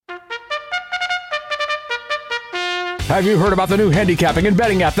Have you heard about the new handicapping and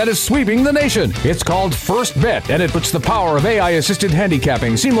betting app that is sweeping the nation? It's called First Bet, and it puts the power of AI-assisted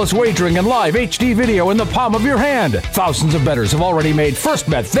handicapping, seamless wagering, and live HD video in the palm of your hand. Thousands of bettors have already made First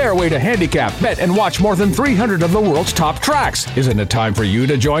Bet their way to handicap, bet, and watch more than 300 of the world's top tracks. Isn't it time for you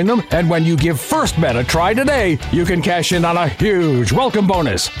to join them? And when you give First Bet a try today, you can cash in on a huge welcome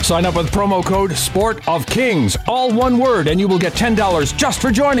bonus. Sign up with promo code Sport of Kings, all one word, and you will get $10 just for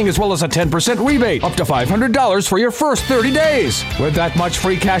joining, as well as a 10% rebate, up to $500 for your first 30 days. With that much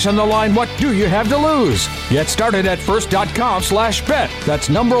free cash on the line, what do you have to lose? Get started at first.com/bet. That's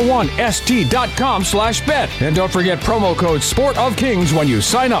st.com/bet. And don't forget promo code Sport of Kings when you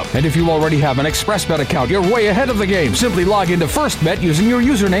sign up. And if you already have an ExpressBet account, you're way ahead of the game. Simply log into FirstBet using your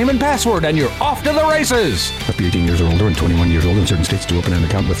username and password, and you're off to the races. Up to 18 years or older and 21 years old in certain states to open an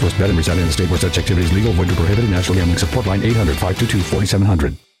account with FirstBet and reside in a state where such activity is legal, void, or prohibited. National Gambling Support Line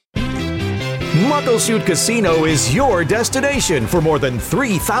 800-522-4700. Muckleshoot Casino is your destination for more than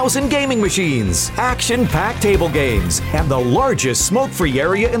 3,000 gaming machines, action-packed table games, and the largest smoke-free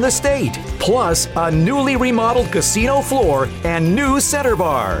area in the state. Plus, a newly remodeled casino floor and new center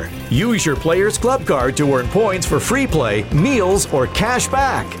bar. Use your Players Club card to earn points for free play, meals, or cash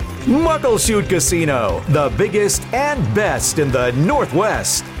back. Muckleshoot Casino, the biggest and best in the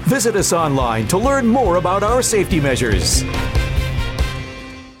Northwest. Visit us online to learn more about our safety measures.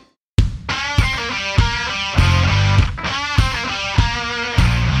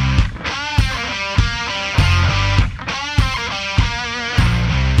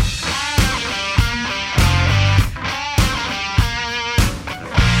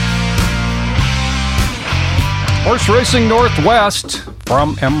 Horse Racing Northwest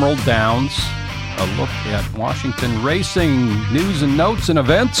from Emerald Downs. A look at Washington racing news and notes and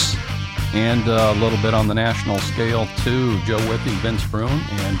events, and a little bit on the national scale too. Joe Withey, Vince Brune,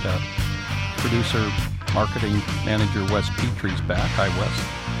 and producer, marketing manager Wes Petrie's back. Hi, Wes.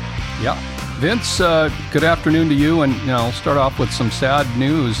 Yeah, Vince. Good afternoon to you. And I'll start off with some sad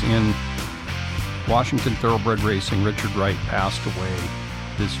news in Washington thoroughbred racing. Richard Wright passed away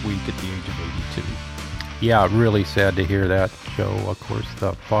this week at the age of 82. Yeah, really sad to hear that, Joe. Of course,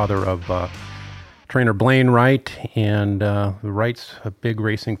 the father of trainer Blaine Wright, and the Wrights, a big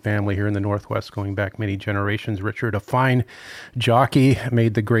racing family here in the Northwest going back many generations. Richard, a fine jockey,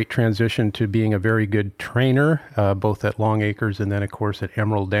 made the great transition to being a very good trainer, both at Long Acres and then, of course, at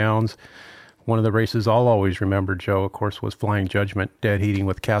Emerald Downs. One of the races I'll always remember, Joe, of course, was Flying Judgment, dead heating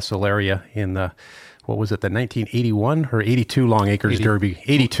with Castlearia in the, what was it, the 1981 or 82 Long Acres Derby?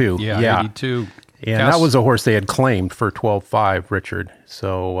 82. Yeah, 82. And that was a horse they had claimed for 12-5, Richard.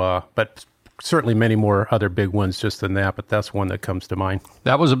 So, but certainly many more other big ones just than that, but that's one that comes to mind.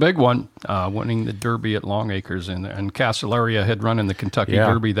 That was a big one, winning the Derby at Long Acres, and Castlearia had run in the Kentucky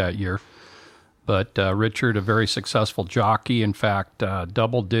Derby that year. But Richard, a very successful jockey, in fact,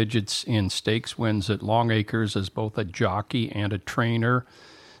 double digits in stakes wins at Long Acres as both a jockey and a trainer.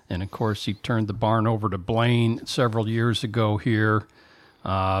 And, of course, he turned the barn over to Blaine several years ago here.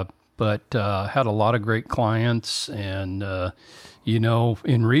 But had a lot of great clients. And,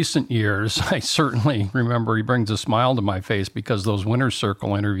 in recent years, I certainly remember he brings a smile to my face because those Winner's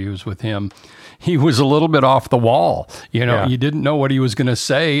Circle interviews with him, he was a little bit off the wall. You didn't know what he was going to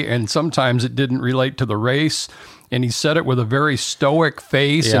say, and sometimes it didn't relate to the race. And he said it with a very stoic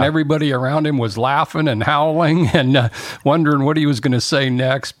face, and everybody around him was laughing and howling and wondering what he was going to say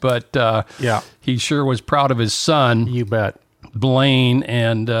next. But he sure was proud of his son. You bet. Blaine,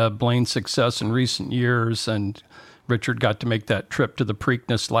 and Blaine's success in recent years, and Richard got to make that trip to the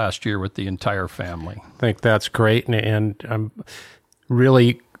Preakness last year with the entire family. I think that's great, and I'm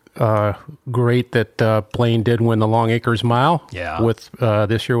really great that Blaine did win the Long Acres Mile. Yeah. With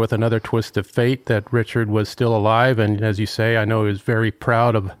this year with another twist of fate that Richard was still alive, and as you say, I know he was very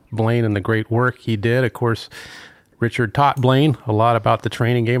proud of Blaine and the great work he did. Of course, Richard taught Blaine a lot about the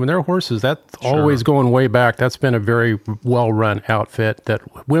training game, and their horses, that's always going way back. That's been a very well-run outfit that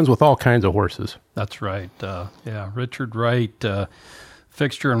wins with all kinds of horses. That's right. Richard Wright,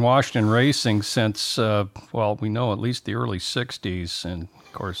 fixture in Washington racing since, we know at least the early 60s. And,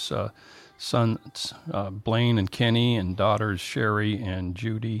 of course, sons Blaine and Kenny, and daughters Sherry and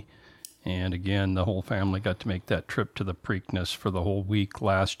Judy. And, again, the whole family got to make that trip to the Preakness for the whole week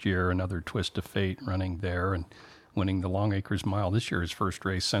last year. Another twist of fate running there, and winning the Long Acres Mile this year, his first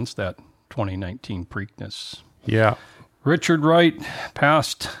race since that 2019 Preakness. Yeah. Richard Wright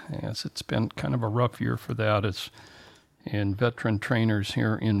passed, as it's been kind of a rough year for that as in veteran trainers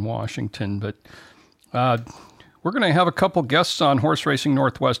here in Washington. But we're going to have a couple guests on Horse Racing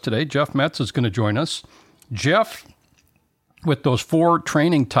Northwest today. Jeff Metz is going to join us. Jeff with those 4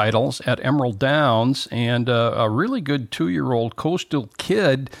 training titles at Emerald Downs, and a really good 2-year-old Coastal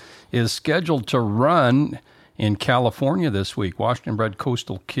Kid is scheduled to run in California this week. Washington-bred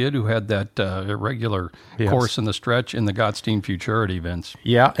Coastal Kid who had that irregular course in the stretch in the Gottstein Futurity, Vince.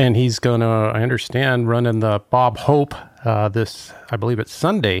 Yeah, and he's going to, I understand, run in the Bob Hope this, I believe it's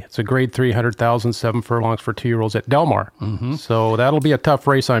Sunday. It's a grade 3, 100,000, 7 furlongs for 2-year-olds at Del Mar. Mm-hmm. So that'll be a tough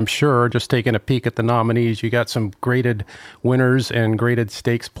race, I'm sure. Just taking a peek at the nominees, you got some graded winners and graded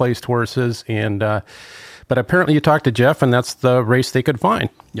stakes placed horses. And but apparently you talked to Jeff, and that's the race they could find.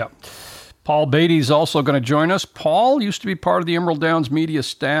 Yep. Paul Beatty's also going to join us. Paul used to be part of the Emerald Downs media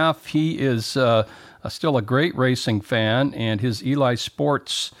staff. He is still a great racing fan, and his Eli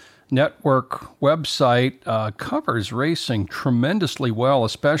Sports Network website covers racing tremendously well,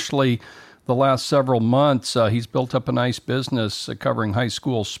 especially the last several months. He's built up a nice business covering high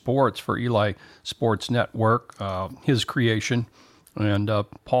school sports for Eli Sports Network, his creation. And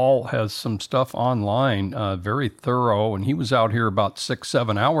Paul has some stuff online, very thorough, and he was out here about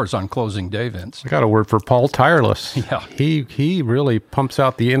 6-7 hours on closing day, Vince. I got a word for Paul, tireless. Yeah. He really pumps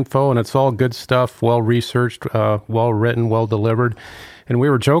out the info, and it's all good stuff, well-researched, well-written, well-delivered. And we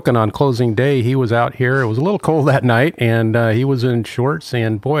were joking on closing day. He was out here. It was a little cold that night, and he was in shorts,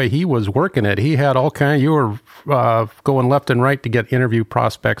 and boy, he was working it. He had all kinds. You were going left and right to get interview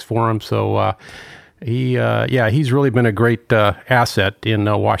prospects for him, so... he's really been a great asset in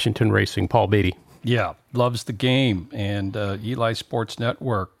Washington racing, Paul Beatty. Yeah, loves the game. And Eli Sports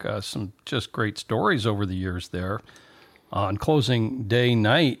Network, some just great stories over the years there. On closing day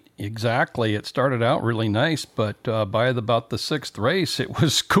night, exactly, it started out really nice, but by about the 6th race, it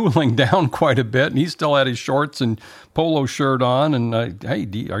was cooling down quite a bit, and he still had his shorts and polo shirt on, and, hey,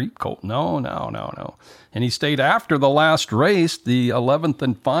 are you cold? No. And he stayed after the last race, the 11th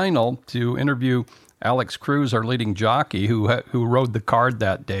and final, to interview Alex Cruz, our leading jockey, who rode the card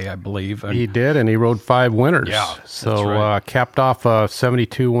that day, I believe. And he did, and he rode 5 winners. Yeah, so that's right. Capped off a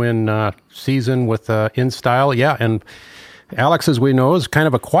 72-win season with In Style. Yeah, and Alex, as we know, is kind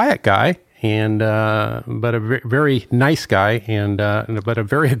of a quiet guy, and but a very nice guy, and but a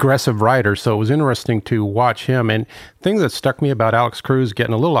very aggressive rider. So it was interesting to watch him. And the thing that stuck me about Alex Cruz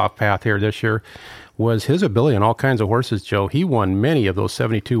getting a little off path here this year was his ability on all kinds of horses, Joe. He won many of those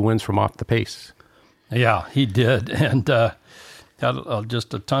 72 wins from off the pace. Yeah, he did, and had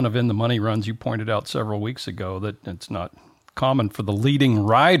just a ton of in-the-money runs. You pointed out several weeks ago that it's not common for the leading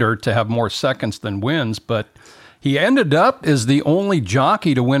rider to have more seconds than wins, but he ended up as the only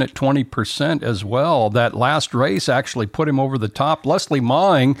jockey to win at 20% as well. That last race actually put him over the top. Leslie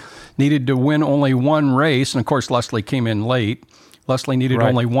Mawing needed to win only 1 race, and of course Leslie came in late. Leslie needed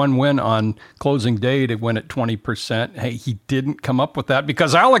only 1 win on closing day to win at 20%. Hey, he didn't come up with that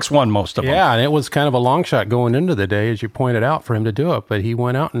because Alex won most of them. Yeah, and it was kind of a long shot going into the day, as you pointed out, for him to do it. But he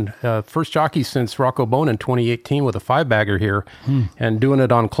went out and first jockey since Rocco Bone in 2018 with a 5-bagger here and doing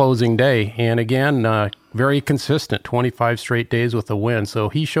it on closing day. And again, very consistent, 25 straight days with a win. So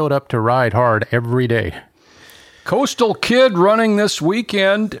he showed up to ride hard every day. Coastal Kid running this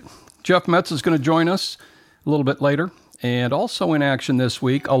weekend. Jeff Metz is going to join us a little bit later. And also in action this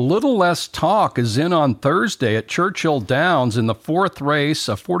week, A Little Less Talk is in on Thursday at Churchill Downs in the 4th race,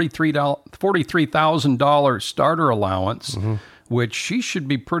 a $43,000 starter allowance, which she should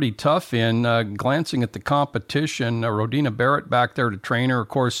be pretty tough in. Glancing at the competition, Rodina Barrett back there to train her. Of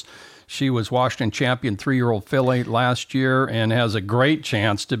course, she was Washington champion 3-year-old filly last year and has a great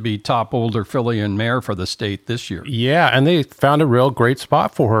chance to be top older filly and mare for the state this year. Yeah, and they found a real great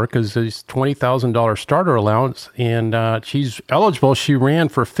spot for her because it's $20,000 starter allowance, and she's eligible. She ran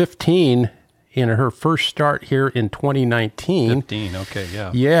for 15 in her first start here in 2019. 15, okay,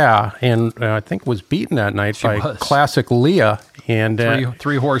 yeah. Yeah, and I think was beaten that night by Classic Leah. And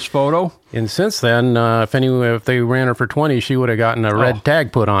three-horse photo. And since then, if they ran her for 20, she would have gotten a red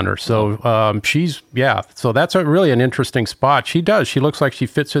tag put on her. So so that's really an interesting spot. She does. She looks like she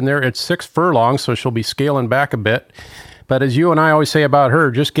fits in there. It's 6 furlongs, so she'll be scaling back a bit. But as you and I always say about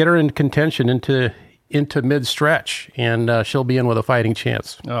her, just get her in contention into mid-stretch, and she'll be in with a fighting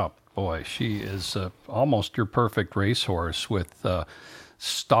chance. Oh, boy, she is almost your perfect racehorse with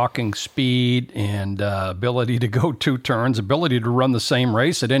stalking speed and ability to go 2 turns, ability to run the same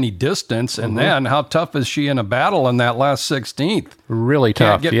race at any distance, and then how tough is she in a battle in that last 16th? Really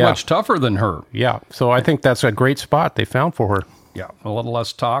tough. Can't get much tougher than her. Yeah, so I think that's a great spot they found for her. Yeah, A Little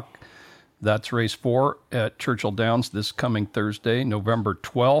Less Talk. That's race 4 at Churchill Downs this coming Thursday, November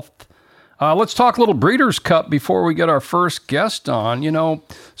 12th. Let's talk a little Breeders' Cup before we get our first guest on. You know,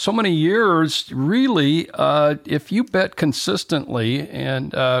 so many years, really, if you bet consistently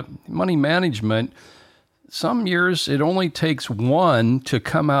and money management, some years it only takes one to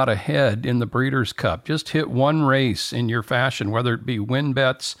come out ahead in the Breeders' Cup. Just hit one race in your fashion, whether it be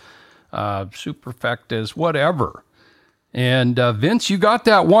WinBets, Superfectas, whatever. And Vince, you got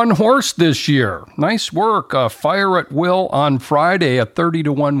that one horse this year. Nice work. Fire at Will on Friday, a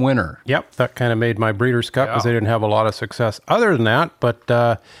 30-1 winner. Yep, that kind of made my Breeders' Cup because they didn't have a lot of success other than that.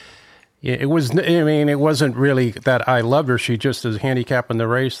 But it wasn't really that I loved her. She just is handicapping the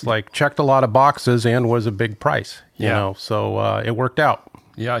race, like checked a lot of boxes and was a big price. You know, so it worked out.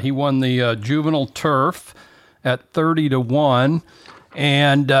 Yeah, he won the Juvenile Turf at 30-1.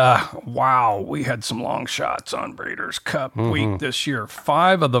 And, wow, we had some long shots on Breeders' Cup week this year.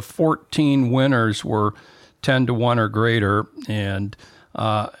 5 of the 14 winners were 10-1 or greater. And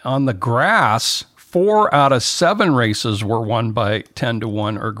on the grass, 4 out of 7 races were won by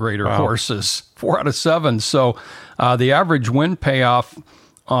 10-1 or greater horses. 4 out of 7. So the average win payoff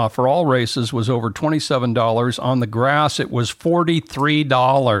for all races was over $27. On the grass, it was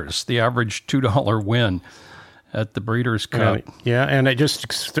 $43, the average $2 win at the Breeders' Cup. Yeah, and it just,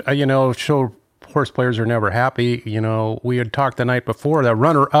 show horse players are never happy. We had talked the night before, the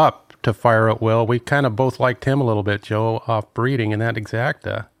runner-up to Fire at Will, we kind of both liked him a little bit, Joe, off breeding, and that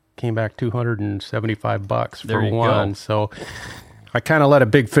Exacta came back $275 for one. Go. So I kind of let a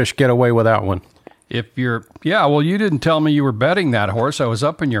big fish get away with that one. You didn't tell me you were betting that horse. I was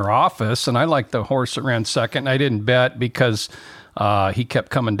up in your office, and I liked the horse that ran second. I didn't bet because he kept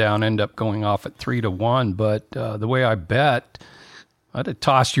coming down, ended up going off at 3-1. But the way I bet, I'd have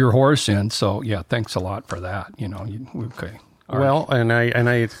tossed your horse in. So yeah, thanks a lot for that. Okay. Well,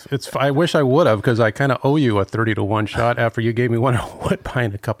 right. I wish I would have, because I kind of owe you a 30-1 shot after you gave me one at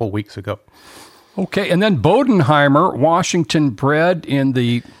Woodbine a couple weeks ago. Okay, and then Bodenheimer, Washington bred in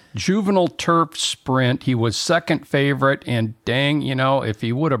the Juvenile Turf Sprint. He was second favorite, and dang, if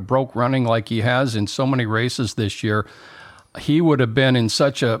he would have broke running like he has in so many races this year, he would have been in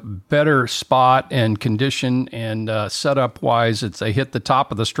such a better spot and condition and setup-wise. They hit the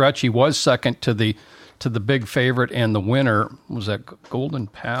top of the stretch. He was second to the big favorite, and the winner was that Golden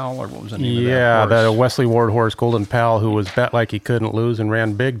Pal, or what was the name of that horse? Yeah, the Wesley Ward horse, Golden Pal, who was bet like he couldn't lose and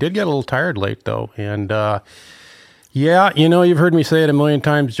ran big. Did get a little tired late, though. And, you've heard me say it a million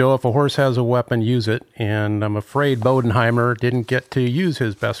times, Joe, if a horse has a weapon, use it. And I'm afraid Bodenheimer didn't get to use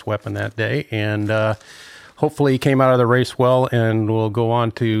his best weapon that day. And hopefully he came out of the race well and will go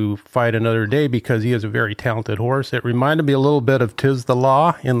on to fight another day, because he is a very talented horse. It reminded me a little bit of Tiz the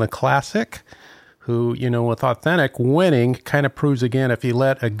Law in the Classic, who, with authentic winning, kind of proves again, if you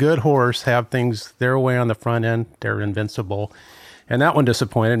let a good horse have things their way on the front end, they're invincible. And that one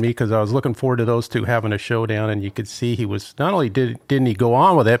disappointed me, because I was looking forward to those two having a showdown, and you could see he was, not only didn't he go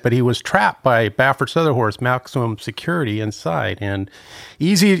on with it, but he was trapped by Baffert's other horse, Maximum Security, inside. And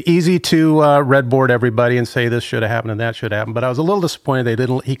easy to red board everybody and say this should have happened and that should have happened. But I was a little disappointed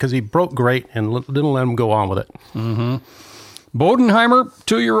because he broke great and didn't let him go on with it. Mm-hmm. Bodenheimer,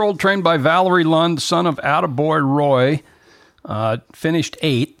 2-year-old, trained by Valerie Lund, son of Attaboy Roy, finished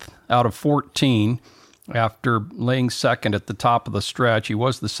 8th out of 14 after laying second at the top of the stretch. He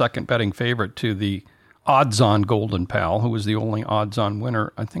was the second betting favorite to the odds-on Golden Pal, who was the only odds-on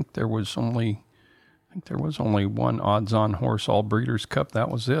winner. I think there was only one odds-on horse all Breeders' Cup. That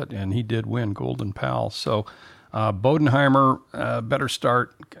was it, and he did win Golden Pal. So Bodenheimer, better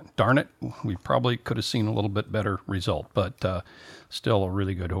start. Darn it, we probably could have seen a little bit better result, but still a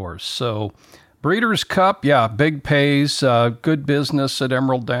really good horse. So Breeders' Cup, big pays, good business at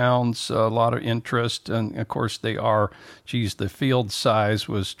Emerald Downs, a lot of interest, and of course the field size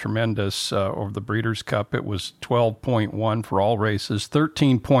was tremendous over the Breeders' Cup. It was 12.1 for all races,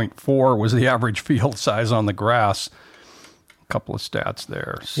 13.4 was the average field size on the grass. Couple of stats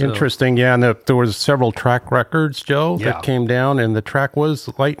there. So. Interesting, yeah, and there was several track records, Joe, that came down, and the track was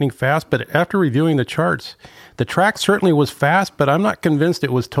lightning fast, but after reviewing the charts, the track certainly was fast, but I'm not convinced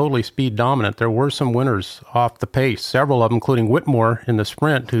it was totally speed dominant. There were some winners off the pace, several of them, including Whitmore in the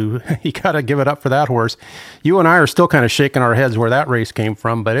sprint, who you got to give it up for that horse. You and I are still kind of shaking our heads where that race came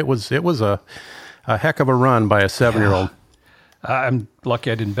from, but it was a heck of a run by a 7-year-old. I'm lucky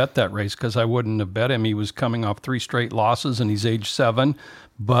I didn't bet that race, because I wouldn't have bet him. He was coming off 3 straight losses, and he's age 7.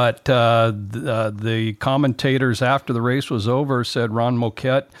 But the commentators after the race was over said Ron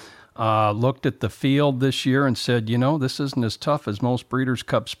Moquette looked at the field this year and said, this isn't as tough as most Breeders'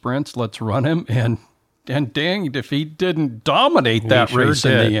 Cup sprints. Let's run him. And dang if he didn't dominate that race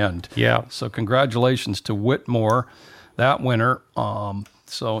in the end. Yeah. So congratulations to Whitmore, that winner.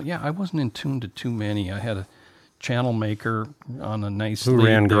 I wasn't in tune to too many. I had a channel maker on a nice who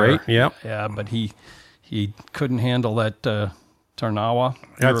ran there. Great, yeah, but he couldn't handle that Tarnawa.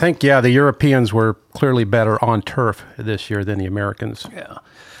 I think, the Europeans were clearly better on turf this year than the Americans. Yeah.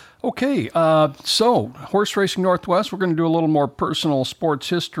 Okay, so Horse Racing Northwest, we're going to do a little more personal sports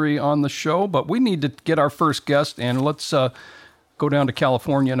history on the show, but we need to get our first guest, and let's go down to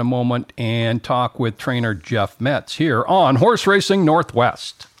California in a moment and talk with trainer Jeff Metz here on Horse Racing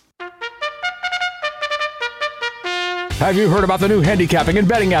Northwest. Have you heard about the new handicapping and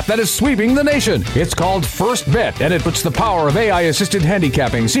betting app that is sweeping the nation? It's called First Bet, and it puts the power of AI-assisted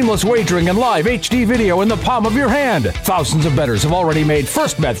handicapping, seamless wagering, and live HD video in the palm of your hand. Thousands of bettors have already made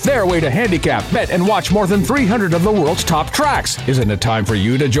First Bet their way to handicap, bet, and watch more than 300 of the world's top tracks. Isn't it time for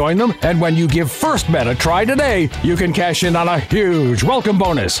you to join them? And when you give First Bet a try today, you can cash in on a huge welcome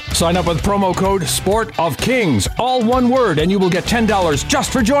bonus. Sign up with promo code Sport of Kings, all one word, and you will get $10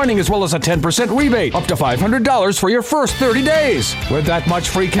 just for joining, as well as a 10% rebate, up to $500 for your first 30 days. With that much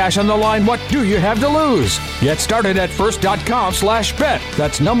free cash on the line, what do you have to lose? Get started at first.com/bet.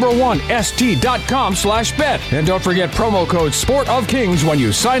 That's number one, st.com/bet. And don't forget promo code Sport of Kings when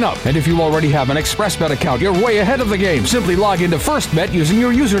you sign up. And if you already have an ExpressBet account, you're way ahead of the game. Simply log into FirstBet using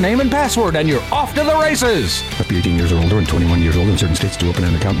your username and password, and you're off to the races. Must be 18 years or older and 21 years old in certain states to open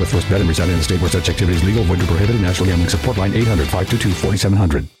an account with FirstBet and residing in the state where such activity is legal, void, or prohibited. National Gambling Support Line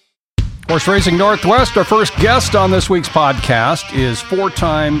 800-522-4700. Horse Racing Northwest, our first guest on this week's podcast is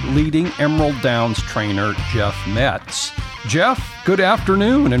four-time leading Emerald Downs trainer Jeff Metz. Jeff, good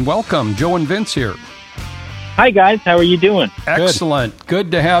afternoon and welcome. Joe and Vince here. Hi, guys. How are you doing? Excellent.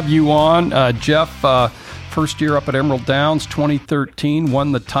 Good to have you on. Jeff, first year up at Emerald Downs, 2013,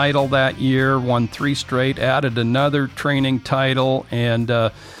 won the title that year, won 3 straight, added another training title,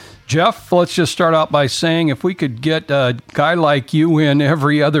 and Jeff, let's just start out by saying if we could get a guy like you in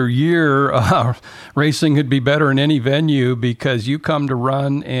every other year, racing could be better in any venue because you come to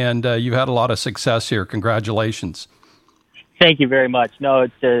run and you had a lot of success here. Congratulations. Thank you very much. No,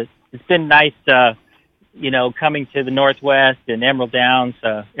 it's been nice, coming to the Northwest and Emerald Downs.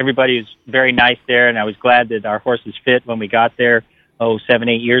 Everybody was very nice there, and I was glad that our horses fit when we got there 7,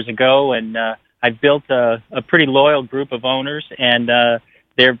 8 years ago. And I've built a pretty loyal group of owners, and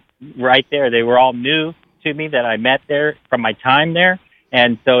they're right there. They were all new to me that I met there from my time there,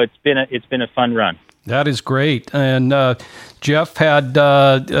 and so it's been a fun run. That is great. And Jeff had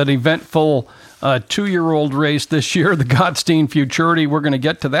an eventful 2-year-old race this year, the Godstein Futurity. We're going to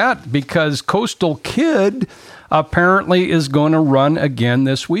get to that because Coastal Kid apparently is going to run again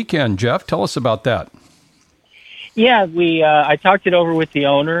this weekend. Jeff, tell us about that. Yeah, I talked it over with the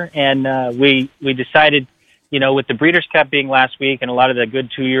owner, and we decided, with the Breeders' Cup being last week and a lot of the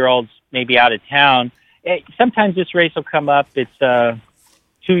good 2-year-olds maybe out of town, sometimes this race will come up. It's a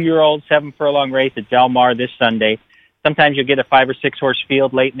 2-year-old 7-furlong race at Del Mar this Sunday. Sometimes you'll get a 5 or 6 horse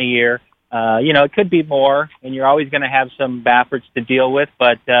field late in the year. It could be more, and you're always going to have some Bafferts to deal with.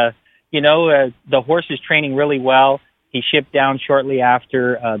 But, the horse is training really well. He shipped down shortly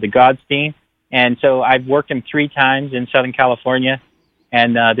after the Godstein. And so I've worked him 3 times in Southern California.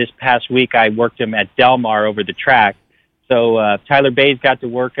 And this past week, I worked him at Del Mar over the track. So Tyler Bay's got to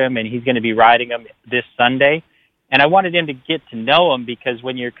work him, and he's going to be riding him this Sunday. And I wanted him to get to know him because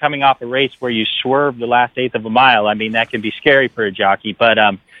when you're coming off a race where you swerve the last eighth of a mile, I mean, that can be scary for a jockey. But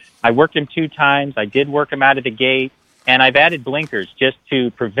I worked him 2 times. I did work him out of the gate, and I've added blinkers just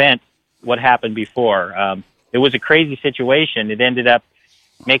to prevent what happened before. It was a crazy situation. It ended up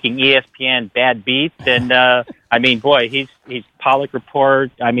making ESPN bad beats, and he's Pollock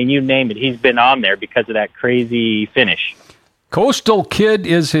Report. I mean, you name it, he's been on there because of that crazy finish. Coastal Kid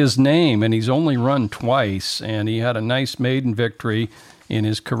is his name, and he's only run twice, and he had a nice maiden victory in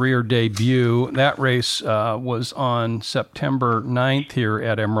his career debut. That race was on September 9th here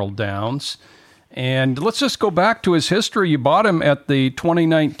at Emerald Downs. And let's just go back to his history. You bought him at the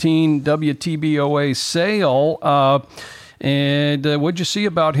 2019 WTBOA sale. And what'd you see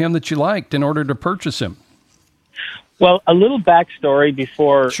about him that you liked in order to purchase him? Well, a little backstory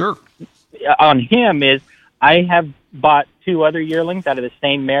before on him is I have bought 2 other yearlings out of the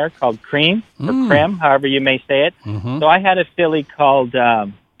same mare called Cream, or Creme, however you may say it. Mm-hmm. So I had a filly called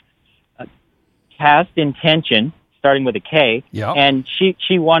Cast Intention, starting with a K, and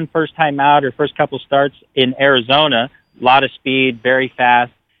she won first time out, her first couple starts in Arizona, a lot of speed, very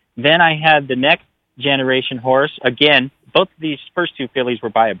fast. Then I had the next generation horse, again, both of these first 2 fillies were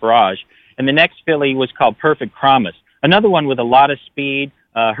by a barrage, and the next filly was called Perfect Promise. Another one with a lot of speed.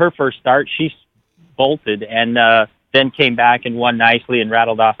 Her first start, she bolted and then came back and won nicely and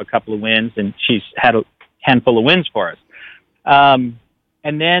rattled off a couple of wins, and she's had a handful of wins for us. And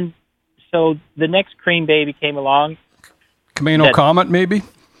then, so the next Cream baby came along. Camino Comet, maybe?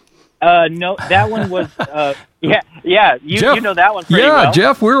 No, that one was, yeah, Jeff, you know that one pretty well. Yeah,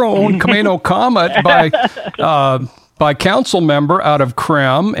 Jeff, we're on Camino Comet by council member out of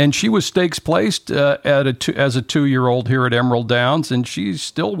Krem, and she was stakes placed as a 2-year-old here at Emerald Downs, and she's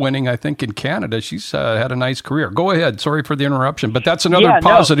still winning, I think, in Canada. She's had a nice career. Go ahead. Sorry for the interruption, but that's another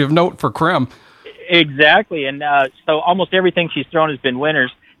positive note for Krem. Exactly, and so almost everything she's thrown has been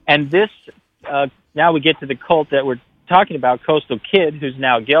winners. And this, now we get to the colt that we're talking about, Coastal Kid, who's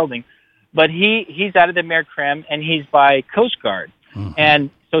now gelding, but he's out of the mare Krem, and he's by Coast Guard, and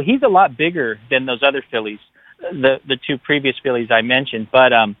so he's a lot bigger than those other fillies, the two previous fillies I mentioned.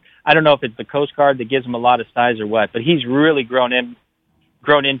 But I don't know if it's the Coast Guard that gives him a lot of size or what, but he's really grown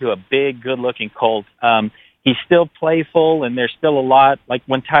into a big, good-looking colt. He's still playful, and there's still a lot. Like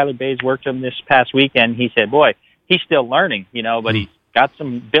when Tyler Bays worked him this past weekend, he said, "Boy, he's still learning, but he's got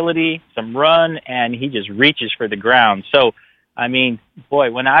some ability, some run, and he just reaches for the ground." So, I mean,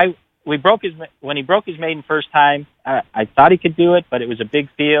 boy, when he broke his maiden first time, I thought he could do it, but it was a big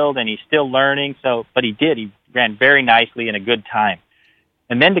field, and he's still learning. So, but he did. He ran very nicely in a good time.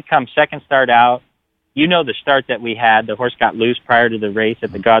 And then to come second start out, the start that we had, the horse got loose prior to the race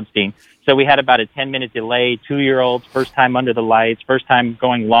at the Godstein. So we had about a 10-minute delay, 2-year-olds, first time under the lights, first time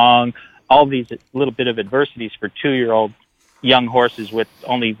going long, all these little bit of adversities for 2-year-old young horses with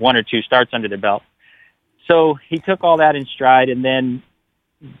only 1 or 2 starts under their belt. So he took all that in stride, and then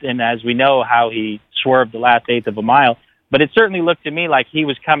as we know how he swerved the last eighth of a mile, but it certainly looked to me like he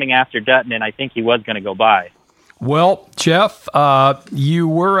was coming after Dutton, and I think he was going to go by. Well, Jeff, you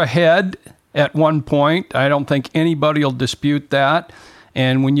were ahead at one point. I don't think anybody will dispute that.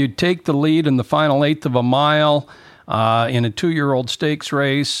 And when you take the lead in the final eighth of a mile in a 2-year-old stakes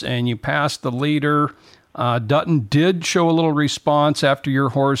race and you pass the leader, Dutton did show a little response after your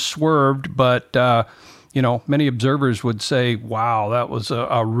horse swerved, but many observers would say, wow, that was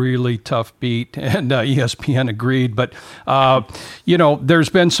a really tough beat, and ESPN agreed. But, there's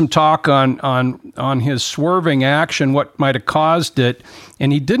been some talk on his swerving action, what might have caused it,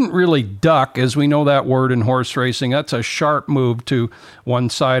 and he didn't really duck, as we know that word in horse racing. That's a sharp move to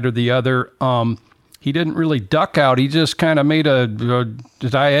one side or the other. He didn't really duck out. He just kind of made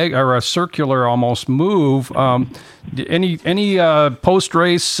a circular almost move. Any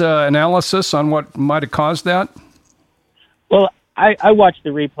post-race analysis on what might have caused that? Well, I watched the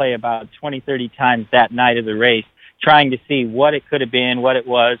replay about 20, 30 times that night of the race, trying to see what it could have been, what it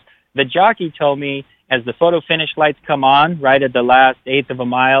was. The jockey told me as the photo finish lights come on right at the last eighth of a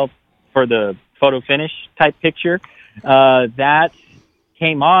mile for the photo finish type picture, that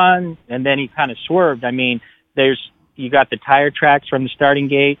came on, and then he kind of swerved. I mean, you got the tire tracks from the starting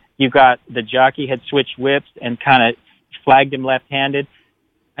gate. You got the jockey had switched whips and kind of flagged him left-handed.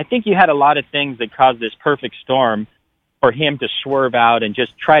 I think you had a lot of things that caused this perfect storm for him to swerve out and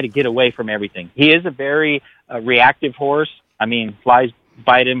just try to get away from everything. He is a very reactive horse. I mean, flies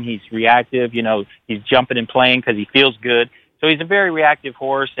bite him. He's reactive. He's jumping and playing because he feels good. So he's a very reactive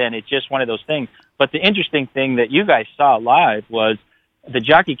horse, and it's just one of those things. But the interesting thing that you guys saw live was the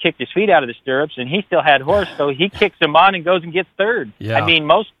jockey kicked his feet out of the stirrups, and he still had horse, so he kicks him on and goes and gets third. Yeah. I mean,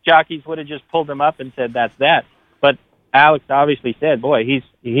 most jockeys would have just pulled him up and said, that's that. But Alex obviously said, boy,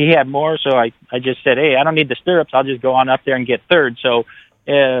 he had more, so I just said, hey, I don't need the stirrups. I'll just go on up there and get third. So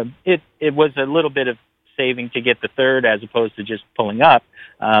it was a little bit of saving to get the third as opposed to just pulling up.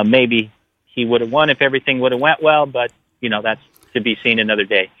 Maybe he would have won if everything would have went well, but, that's to be seen another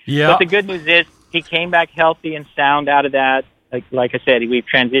day. Yeah. But the good news is he came back healthy and sound out of that. Like I said, we've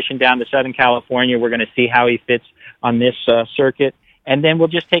transitioned down to Southern California. We're going to see how he fits on this circuit, and then we'll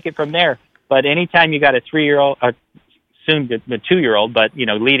just take it from there. But anytime you got a 3-year-old, soon the 2-year-old, but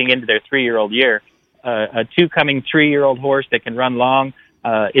leading into their 3-year-old year, a 3-year-old horse that can run long,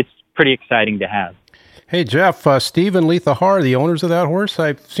 it's pretty exciting to have. Hey, Jeff, Steve and Letha Har, the owners of that horse,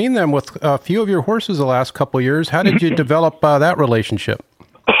 I've seen them with a few of your horses the last couple of years. How did you develop that relationship?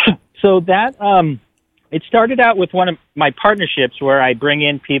 So that it started out with one of my partnerships where I bring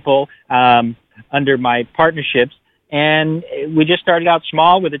in people under my partnerships, and we just started out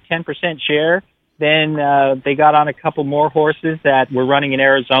small with a 10% share. Then they got on a couple more horses that were running in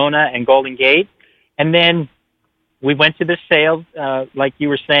Arizona and Golden Gate, and then we went to the sale, like you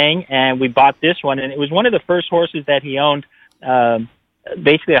were saying, and we bought this one, and it was one of the first horses that he owned,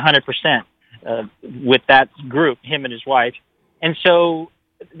 basically 100% with that group, him and his wife. And so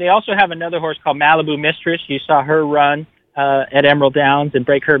they also have another horse called Malibu Mistress. You saw her run at Emerald Downs and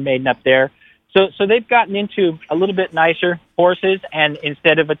break her maiden up there. So they've gotten into a little bit nicer horses, and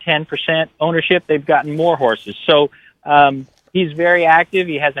instead of a 10% ownership, they've gotten more horses. So he's very active.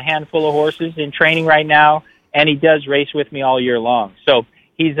 He has a handful of horses in training right now, and he does race with me all year long. So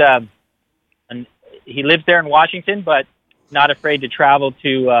he lives there in Washington, but not afraid to travel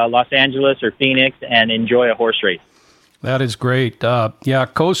to Los Angeles or Phoenix and enjoy a horse race. That is great.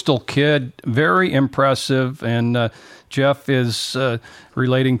 Coastal Kid, very impressive. And Jeff is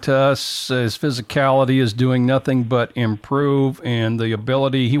relating to us. His physicality is doing nothing but improve, and the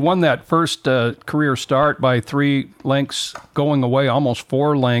ability. He won that first career start by 3 lengths, going away almost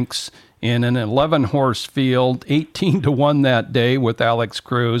 4 lengths in an 11-horse field, 18-1 that day with Alex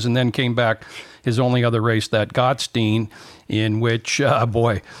Cruz, and then came back his only other race, that Gottstein, in which,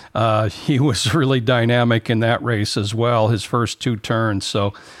 he was really dynamic in that race as well, his first 2 turns.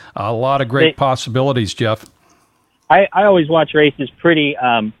 So a lot of great possibilities, Jeff. I always watch races pretty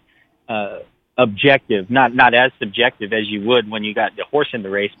objective, not as subjective as you would when you got the horse in the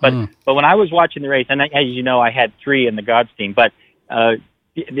race. But when I was watching the race, and as you know, I had 3 in the Gottstein, but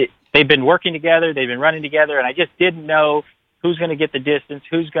they've been working together, they've been running together, and I just didn't know who's going to get the distance,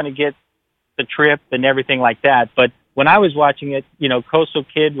 who's going to get the trip and everything like that. But when I was watching it, Coastal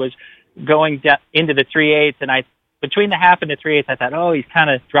Kid was going into the 3/8, and between the half and the 3/8, I thought, oh, he's kind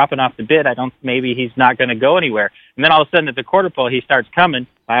of dropping off the bit. Maybe he's not going to go anywhere. And then all of a sudden at the quarter pole, he starts coming.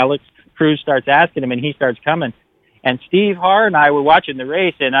 Alex Cruz starts asking him, and he starts coming. And Steve Haar and I were watching the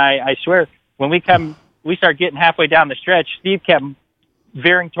race, and I swear, when we start getting halfway down the stretch, Steve kept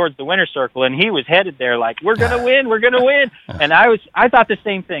veering towards the winner's circle, and he was headed there like, we're going to win. And I thought the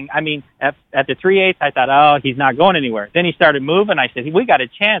same thing. I mean, at the 3/8, I thought, oh, he's not going anywhere. Then he started moving. I said, we got a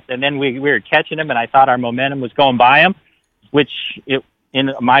chance. And then we were catching him, and I thought our momentum was going by him, which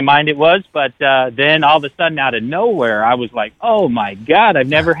in my mind it was. But then all of a sudden, out of nowhere, I was like, oh my God, I've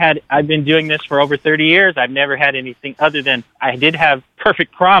been doing this for over 30 years. I've never had anything other than, I did have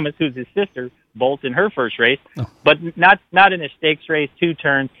Perfect Promise, who's his sister, Bolt, in her first race, but not in a stakes race, 2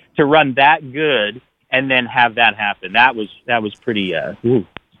 turns, to run that good and then have that happen. That was pretty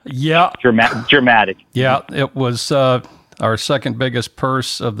dramatic. Yeah, it was our second biggest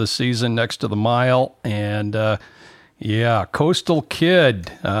purse of the season, next to the mile, and Coastal Kid,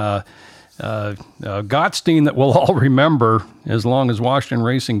 Gottstein, that we'll all remember as long as Washington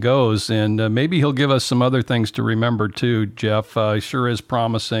racing goes, and maybe he'll give us some other things to remember too. Jeff, sure is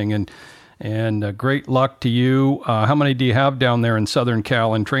promising, and great luck to you. How many do you have down there in Southern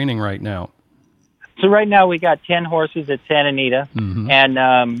Cal in training right now? So right now we got 10 horses at Santa Anita,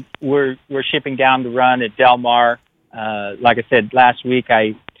 and we're shipping down to run at Del Mar. Like I said, last week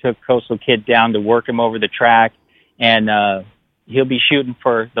I took Coastal Kid down to work him over the track, and he'll be shooting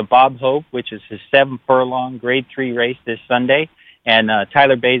for the Bob Hope, which is his 7 furlong Grade 3 race this Sunday. And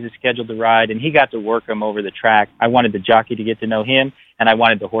Tyler Bays is scheduled to ride, and he got to work him over the track. I wanted the jockey to get to know him, and I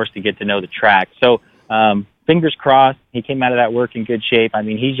wanted the horse to get to know the track. So fingers crossed, he came out of that work in good shape. I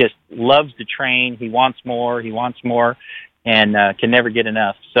mean, he just loves to train. He wants more, and can never get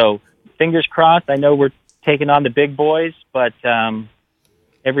enough. So fingers crossed. I know we're taking on the big boys, but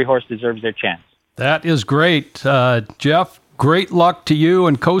every horse deserves their chance. That is great. Jeff, great luck to you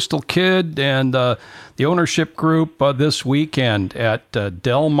and Coastal Kid and the ownership group this weekend at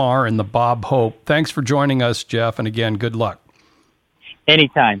Del Mar and the Bob Hope. Thanks for joining us, Jeff, and again, good luck.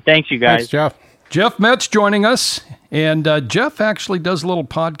 Anytime. Thanks, you guys. Thanks, Jeff. Jeff Metz joining us, and Jeff actually does a little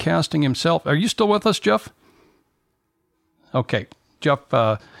podcasting himself. Are you still with us, Jeff? Okay. Jeff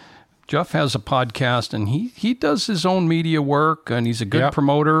has a podcast, and he does his own media work, and he's a good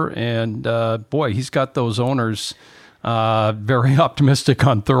promoter, and he's got those owners very optimistic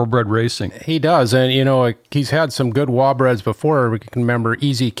on thoroughbred racing. He does, and he's had some good Wallbreds before. We can remember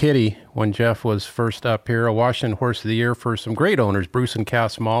Easy Kitty when Jeff was first up here, a Washington Horse of the Year for some great owners, Bruce and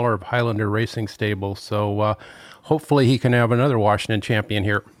Cass Mahler of Highlander Racing Stable. So hopefully he can have another Washington champion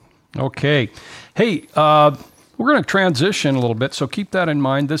here. Okay. Hey, we're going to transition a little bit, so keep that in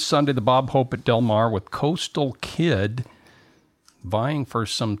mind. This Sunday, the Bob Hope at Del Mar with Coastal Kid vying for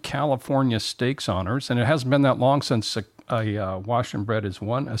some California Stakes honors, and it hasn't been that long since a Washington bred has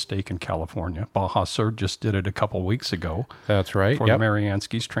won a stake in California. Baja Sur just did it a couple weeks ago. That's right. For the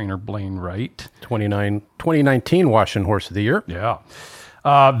Marianskis, trainer Blaine Wright. 2019 Washington Horse of the Year. Yeah.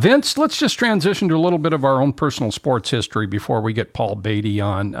 Vince, let's just transition to a little bit of our own personal sports history before we get Paul Beatty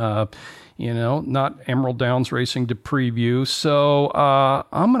on. Not Emerald Downs Racing to preview. So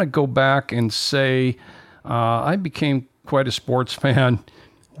I'm going to go back and say I became quite a sports fan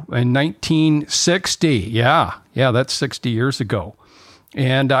in 1960. Yeah, that's 60 years ago.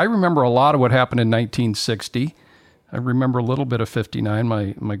 And I remember a lot of what happened in 1960. I remember a little bit of 59.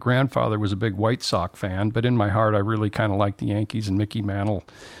 My grandfather was a big White Sox fan, but in my heart, I really kind of liked the Yankees and Mickey Mantle,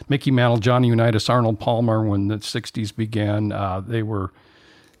 Johnny Unitas, Arnold Palmer. When the 60s began, they were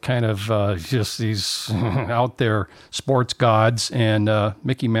kind of just these out there sports gods. And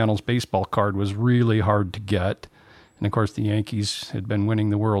Mickey Mantle's baseball card was really hard to get. And, of course, the Yankees had been winning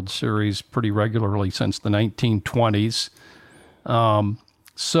the World Series pretty regularly since the 1920s.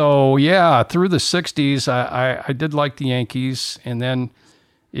 So, yeah, through the 60s, I did like the Yankees. And then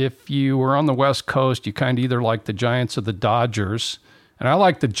if you were on the West Coast, you kind of either liked the Giants or the Dodgers. And I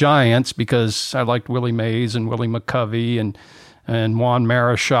liked the Giants because I liked Willie Mays and Willie McCovey and Juan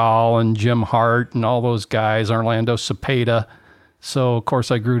Marichal and Jim Hart and all those guys, Orlando Cepeda. So, of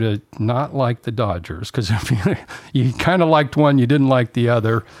course, I grew to not like the Dodgers because you kind of liked one, you didn't like the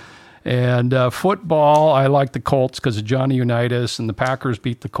other. And football, I liked the Colts because of Johnny Unitas, and the Packers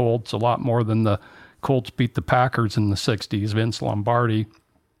beat the Colts a lot more than the Colts beat the Packers in the 60s, Vince Lombardi.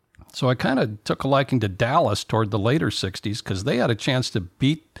 So I kind of took a liking to Dallas toward the later 60s because they had a chance to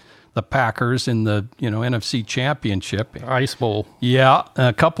beat the Packers in the NFC Championship. Ice Bowl. Yeah,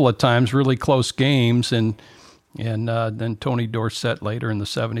 a couple of times, really close games, and then Tony Dorsett later in the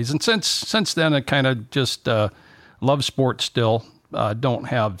 70s. And since then, I kind of just love sports still. Don't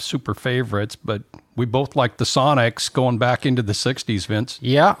have super favorites, but we both like the Sonics going back into the 60s, Vince.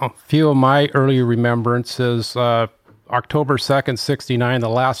 Yeah, a few of my early remembrances, October 2nd, 69, the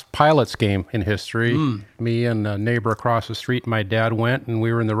last Pilots game in history. Me and a neighbor across the street, my dad went, and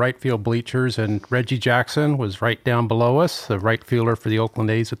we were in the right field bleachers, and Reggie Jackson was right down below us, the right fielder for the Oakland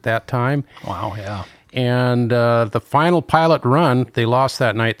A's at that time. Wow, yeah. And the final Pilot run, they lost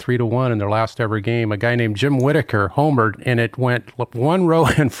that night 3-1 in their last ever game. A guy named Jim Whitaker homered, and it went one row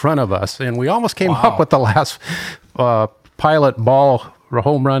in front of us. And we almost came up with the last Pilot ball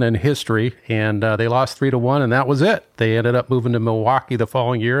home run in history. And they lost 3-1, and that was it. They ended up moving to Milwaukee the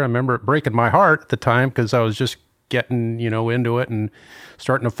following year. I remember it breaking my heart at the time because I was just getting into it and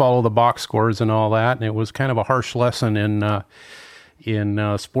starting to follow the box scores and all that. And it was kind of a harsh lesson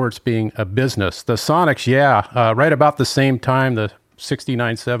in sports being a business. The Sonics, right about the same time, the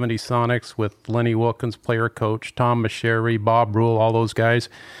 69-70 Sonics with Lenny Wilkens, player coach, Tom Meschery, Bob Rule, all those guys.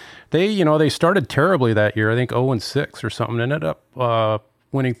 They started terribly that year. I think 0-6 or something. Ended up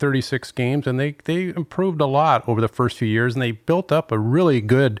winning 36 games, and they improved a lot over the first few years, and they built up a really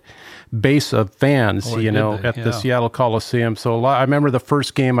good base of fans, the Seattle Coliseum. So I remember the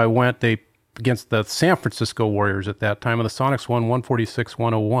first game I went, against the San Francisco Warriors at that time, and the Sonics won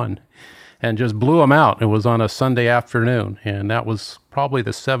 146-101 and just blew them out. It was on a Sunday afternoon, and that was probably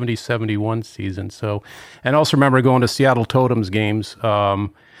the 70-71 season. So, and I also remember going to Seattle Totems games.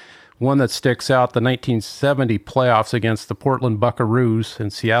 One that sticks out, the 1970 playoffs against the Portland Buckaroos,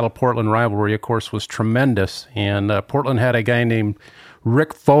 and Seattle-Portland rivalry, of course, was tremendous. And Portland had a guy named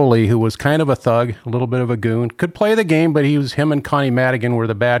Rick Foley, who was kind of a thug, a little bit of a goon, could play the game, but him and Connie Madigan were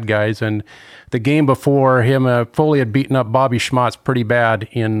the bad guys. And the game before him, Foley had beaten up Bobby Schmatz pretty bad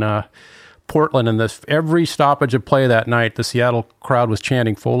in Portland. And every stoppage of play that night, the Seattle crowd was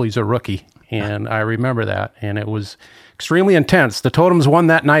chanting, "Foley's a rookie." And I remember that. And it was extremely intense. The Totems won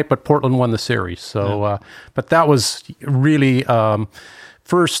that night, but Portland won the series. So, but that was really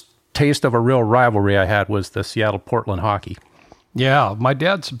first taste of a real rivalry I had was the Seattle-Portland hockey. Yeah, my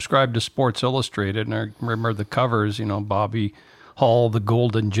dad subscribed to Sports Illustrated, and I remember the covers, Bobby Hull, the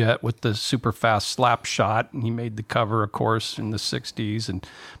Golden Jet with the super fast slap shot, and he made the cover, of course, in the 60s.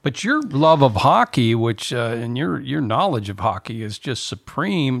 But your love of hockey, and your knowledge of hockey is just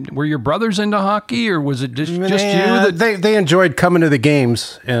supreme. Were your brothers into hockey, or was it just you? They enjoyed coming to the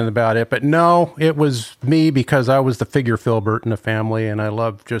games and about it, but no, it was me because I was the figure Filbert in the family, and I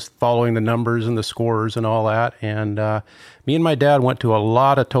loved just following the numbers and the scores and all that. And me and my dad went to a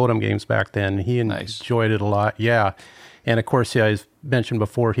lot of Totem games back then. He enjoyed it a lot, yeah. And of course, I mentioned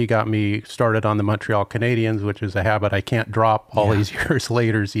before, he got me started on the Montreal Canadiens, which is a habit I can't drop all these years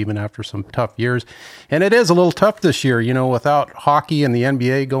later, even after some tough years. And it is a little tough this year, without hockey and the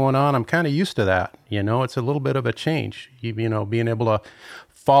NBA going on. I'm kind of used to that. It's a little bit of a change, being able to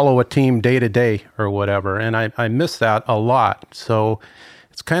follow a team day to day or whatever. And I miss that a lot. So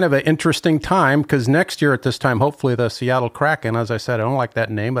it's kind of an interesting time because next year at this time, hopefully the Seattle Kraken, as I said, I don't like that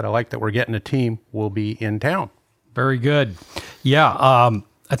name, but I like that we're getting a team, will be in town. Very good. Yeah,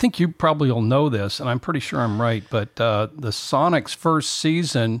 I think you probably will know this, and I'm pretty sure I'm right, but the Sonics' first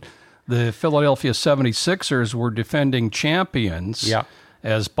season, the Philadelphia 76ers were defending champions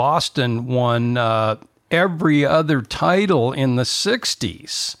as Boston won every other title in the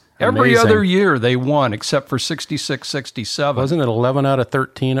 60s. Every other year they won except for 66-67. Wasn't it 11 out of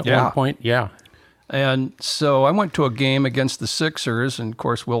 13 at one point? Yeah. And so I went to a game against the Sixers, and of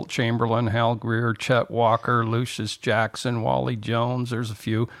course, Wilt Chamberlain, Hal Greer, Chet Walker, Lucius Jackson, Wally Jones, there's a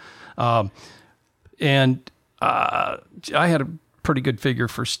few. And I had a pretty good figure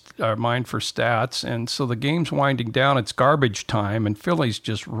for mine for stats. And so the game's winding down. It's garbage time, and Philly's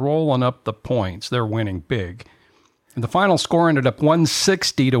just rolling up the points. They're winning big. And the final score ended up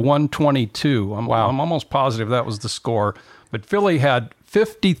 160 to 122. I'm almost positive that was the score. But Philly had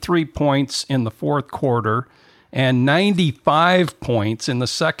 53 points in the fourth quarter and 95 points in the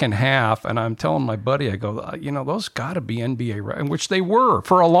second half. And I'm telling my buddy, I go, those got to be NBA records, which they were.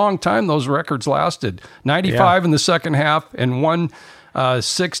 For a long time, those records lasted. 95 in the second half and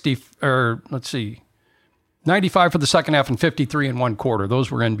 95 for the second half and 53 in one quarter.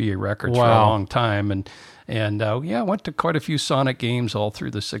 Those were NBA records for a long time. And went to quite a few Sonic games all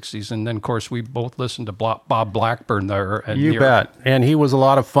through the 60s. And then, of course, we both listened to Bob Blackburn there. You bet. And he was a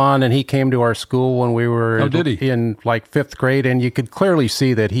lot of fun, and he came to our school when we were in like fifth grade, and you could clearly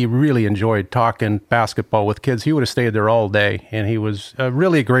see that he really enjoyed talking basketball with kids. He would have stayed there all day, and he was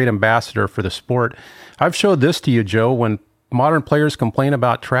really a great ambassador for the sport. I've showed this to you, Joe. When modern players complain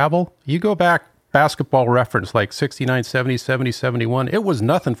about travel, you go back, Basketball Reference, like 69, 70, 70, 71. It was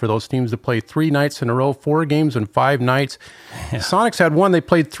nothing for those teams to play 3 nights in a row, 4 games in 5 nights. Yeah. Sonics had one. They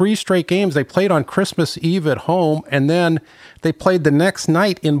played 3 straight games. They played on Christmas Eve at home, and then they played the next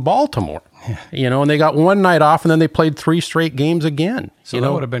night in Baltimore. Yeah. And they got 1 night off, and then they played 3 straight games again. So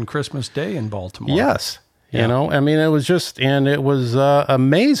that would have been Christmas Day in Baltimore. Yes. Yeah. It was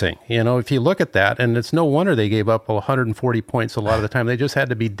amazing, if you look at that, and it's no wonder they gave up 140 points a lot of the time. They just had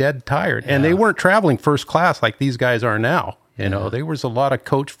to be dead tired, and they weren't traveling first class like these guys are now. There was a lot of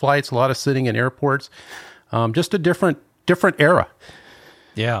coach flights, a lot of sitting in airports, just a different era.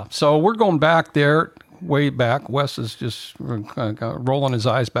 Yeah. So we're going back there, way back. Wes is just rolling his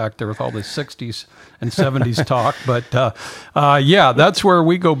eyes back there with all the 60s and 70s talk. But that's where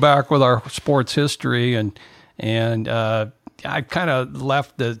we go back with our sports history. And I kind of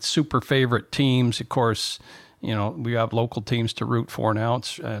left the super favorite teams. Of course, we have local teams to root for now,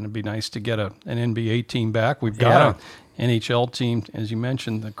 and it'd be nice to get an NBA team back. We've got an NHL team, as you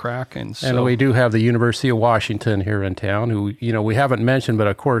mentioned, the Kraken. So. And we do have the University of Washington here in town, who, we haven't mentioned, but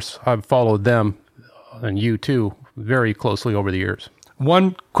of course I've followed them, and you too, very closely over the years.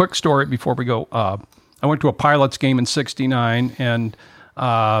 One quick story before we go. I went to a Pilots game in '69, and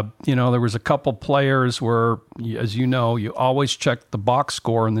there was a couple players where, as you know, you always check the box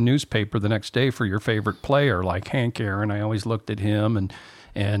score in the newspaper the next day for your favorite player, like Hank Aaron. I always looked at him,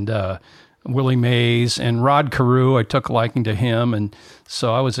 and Willie Mays and Rod Carew. I took a liking to him, and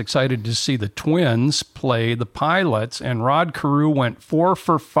so I was excited to see the Twins play the Pilots, and Rod Carew went 4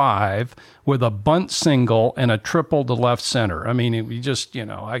 for 5 with a bunt single and a triple to left center. I mean,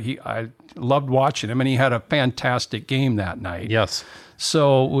 I loved watching him, and he had a fantastic game that night. Yes.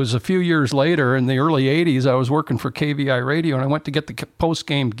 So it was a few years later, in the early 80s, I was working for KVI Radio, and I went to get the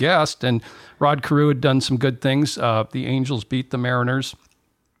post-game guest, and Rod Carew had done some good things. The Angels beat the Mariners.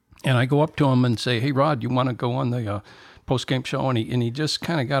 And I go up to him and say, "Hey, Rod, you want to go on the post-game show?" And he just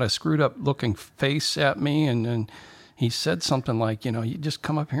kind of got a screwed-up looking face at me, and he said something like, "You just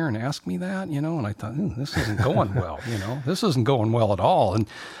come up here and ask me that?" And I thought, this isn't going well, This isn't going well at all. And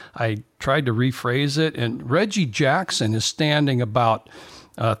I tried to rephrase it, and Reggie Jackson is standing about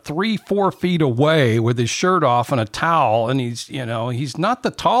 3-4 feet away with his shirt off and a towel, and he's not the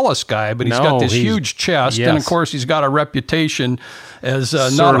tallest guy, but he's got this huge chest, and of course he's got a reputation as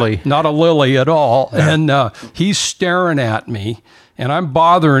not a lily at all. Yeah. And he's staring at me, and I'm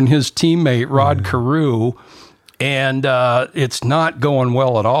bothering his teammate Rod Carew, and it's not going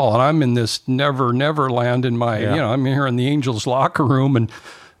well at all. And I'm in this never land in my I'm here in the Angels locker room,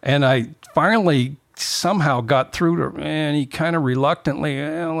 and I finally somehow got through to, and he kind of reluctantly,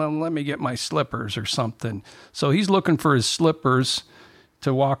 let me get my slippers or something. So he's looking for his slippers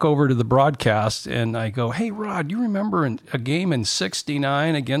to walk over to the broadcast, and I go, "Hey, Rod, you remember a game in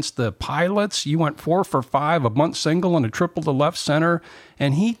 '69 against the Pilots? You went 4 for 5, a bunt single and a triple to left center."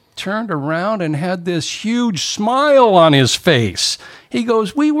 And he turned around and had this huge smile on his face. He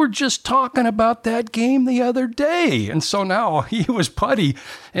goes, "We were just talking about that game the other day." And so now he was putty,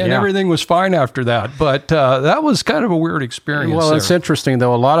 and everything was fine after that. But that was kind of a weird experience. Well, it's interesting,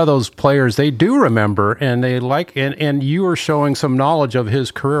 though. A lot of those players, they do remember, and they like, and you are showing some knowledge of his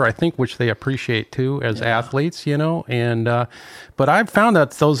career, I think, which they appreciate, too, as athletes, and but I've found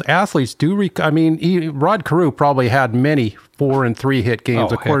that those athletes do, Rod Carew probably had many 4 and 3 hit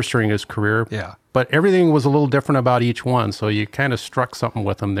games, course, during his career. Yeah. But everything was a little different about each one, so you kind of struck something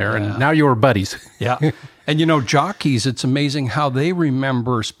with them there, and now you were buddies. Yeah. And, you know, jockeys, it's amazing how they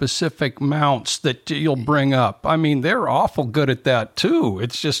remember specific mounts that you'll bring up. I mean, they're awful good at that, too.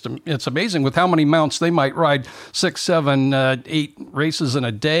 It's amazing with how many mounts they might ride 6, 7, 8 races in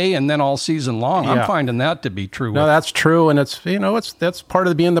a day and then all season long. Yeah. I'm finding that to be true. No, that's true. And that's part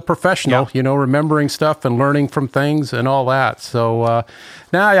of being the professional, remembering stuff and learning from things and all that. So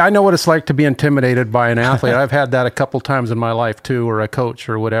now I know what it's like to be intimidated by an athlete. I've had that a couple times in my life, too, or a coach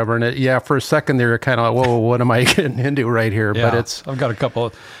or whatever. And for a second there, you're kind of like, whoa, what am I getting into right here? Yeah, but I've got a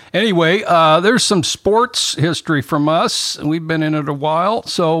couple. Anyway, there's some sports history from us. We've been in it a while.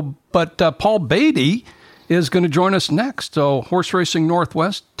 But Paul Beatty is going to join us next. So Horse Racing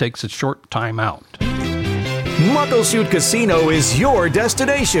Northwest takes a short time out. Muckleshoot Casino is your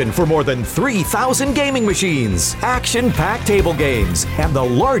destination for more than 3,000 gaming machines, action-packed table games, and the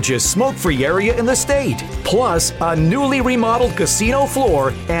largest smoke-free area in the state. Plus, a newly remodeled casino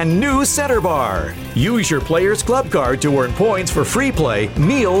floor and new center bar. Use your Players Club card to earn points for free play,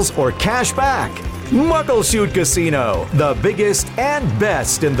 meals, or cash back. Muckleshoot Casino, the biggest and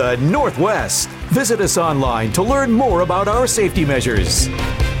best in the Northwest. Visit us online to learn more about our safety measures.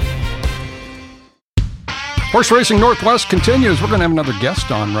 Horse Racing Northwest continues. We're going to have another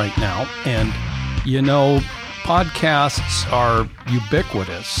guest on right now. And, podcasts are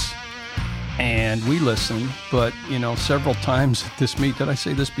ubiquitous. And we listen. But, several times at this meet, did I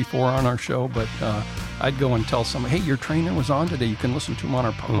say this before on our show? But I'd go and tell someone, hey, your trainer was on today. You can listen to him on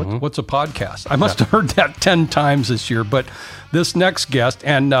our podcast. What's a podcast? I must have heard that 10 times this year. But this next guest,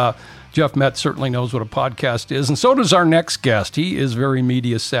 and Jeff Metz certainly knows what a podcast is, and so does our next guest. He is very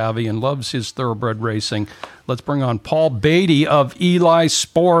media savvy and loves his thoroughbred racing. Let's bring on Paul Beatty of Eli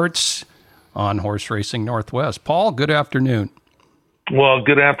Sports on Horse Racing Northwest. Paul, good afternoon. Well,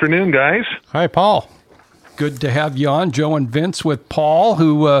 good afternoon, guys. Hi, Paul. Good to have you on. Joe and Vince with Paul,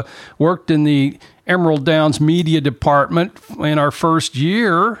 who worked in the Emerald Downs media department in our first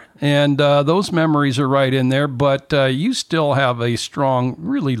year, and those memories are right in there, but you still have a strong,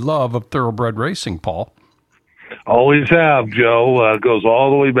 really love of thoroughbred racing, Paul. Always have, Joe. Goes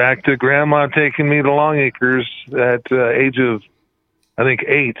all the way back to Grandma taking me to Long Acres at age of, I think,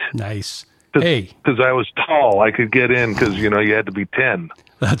 8. Nice. Because I was tall, I could get in because, you had to be 10.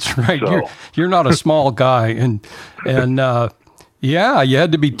 That's right. So. You're not a small guy, and yeah, you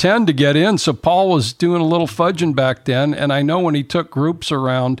had to be 10 to get in. So Paul was doing a little fudging back then. And I know when he took groups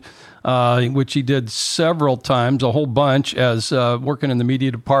around, which he did several times, a whole bunch, as working in the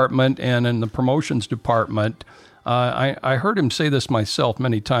media department and in the promotions department, I heard him say this myself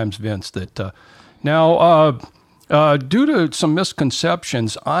many times, Vince, that now, due to some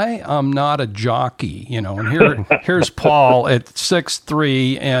misconceptions, I am not a jockey, and here's Paul at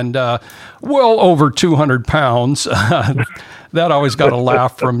 6'3" and well over 200 pounds. That always got a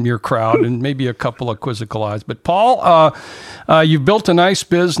laugh from your crowd and maybe a couple of quizzical eyes. But Paul, you've built a nice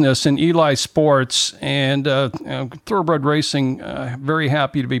business in Eli Sports and thoroughbred racing. Very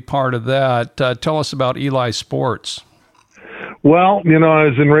happy to be part of that. Tell us about Eli Sports. Well, I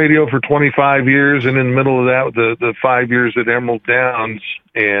was in radio for 25 years, and in the middle of that, the 5 years at Emerald Downs,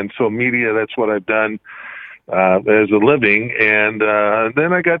 and so media, that's what I've done as a living. And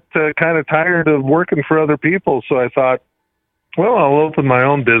then I got kind of tired of working for other people, so I thought, well, I'll open my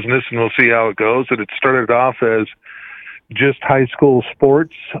own business, and we'll see how it goes. And it started off as just high school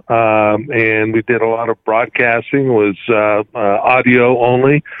sports, and we did a lot of broadcasting. It was audio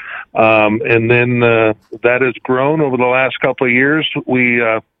only. And then that has grown over the last couple of years. We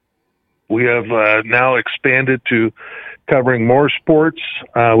have now expanded to covering more sports.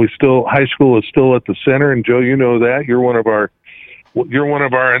 High school is still at the center, and Joe, you know that. You're one of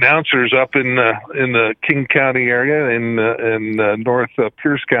our announcers up in the King County area in North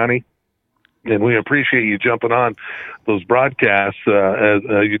Pierce County. And we appreciate you jumping on those broadcasts.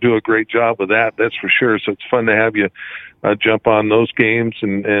 You do a great job with that, that's for sure. So it's fun to have you jump on those games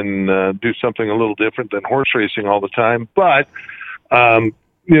and do something a little different than horse racing all the time. But,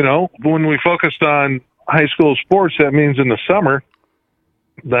 when we focused on high school sports, that means in the summer,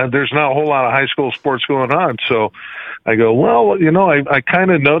 that there's not a whole lot of high school sports going on. So I go, well, I kind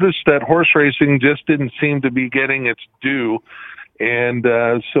of noticed that horse racing just didn't seem to be getting its due. And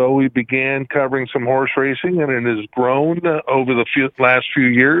so we began covering some horse racing, and it has grown over the last few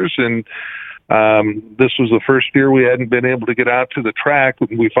years. And this was the first year we hadn't been able to get out to the track.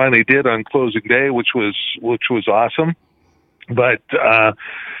 We finally did on closing day, which was awesome. But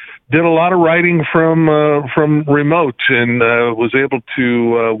did a lot of writing from remote, and was able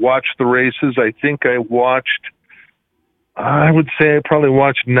to watch the races. I think I would say I probably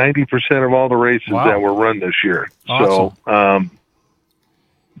watched 90% of all the races that were run this year. Awesome. So,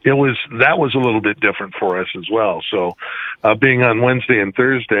 that was a little bit different for us as well. So being on Wednesday and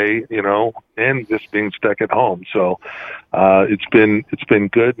Thursday, and just being stuck at home. So it's been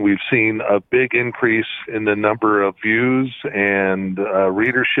good. We've seen a big increase in the number of views and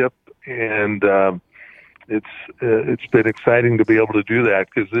readership, and it's been exciting to be able to do that,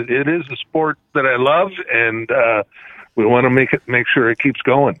 because it is a sport that I love, and we want to make sure it keeps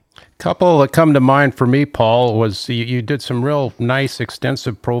going. Couple that come to mind for me, Paul, was you did some real nice,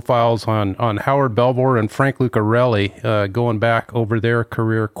 extensive profiles on Howard Belvoir and Frank Lucarelli, going back over their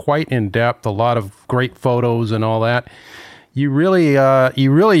career, quite in depth. A lot of great photos and all that. You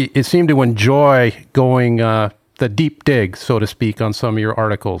really seem to enjoy going the deep dig, so to speak, on some of your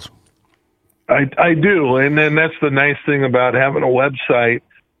articles. I do, and then that's the nice thing about having a website,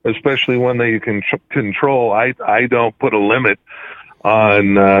 especially one that you can control. I don't put a limit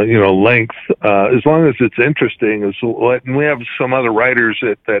on length, as long as it's interesting. And we have some other writers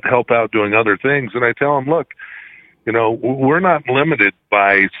that help out doing other things, and I tell them, look, we're not limited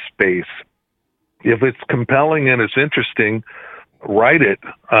by space. If it's compelling and it's interesting, write it.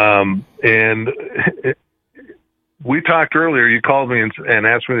 We talked earlier, you called me and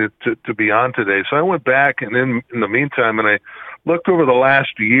asked me to be on today. So I went back, and in the meantime, and I looked over the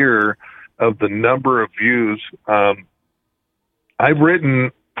last year of the number of views. I've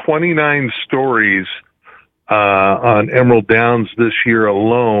written 29 stories on Emerald Downs this year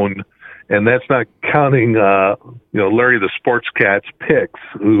alone, and that's not counting Larry the Sports Cat's picks,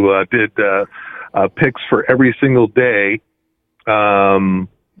 who did picks for every single day of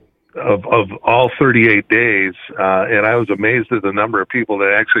all 38 days, and I was amazed at the number of people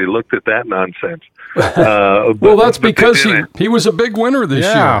that actually looked at that nonsense. Well, that's because he was a big winner this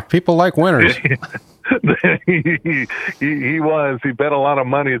year. Yeah, people like winners. he was. He bet a lot of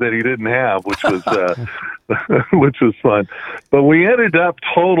money that he didn't have, which was which was fun. But we ended up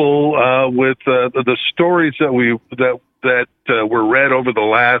total with the stories that were read over the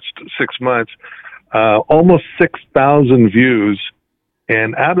last 6 months, almost 6,000 views.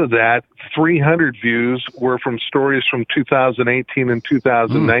 And out of that, 300 views were from stories from 2018 and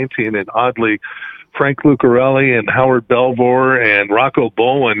 2019. And oddly, Frank Lucarelli and Howard Belvoir and Rocco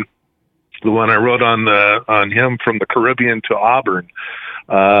Bowen, the one I wrote on him from the Caribbean to Auburn,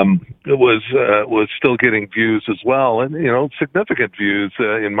 was still getting views as well. And, significant views,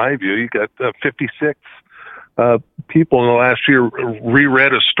 in my view. You got 56 people in the last year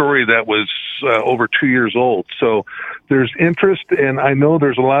reread a story that was over 2 years old. So there's interest, and I know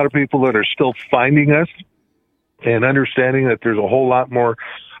there's a lot of people that are still finding us and understanding that there's a whole lot more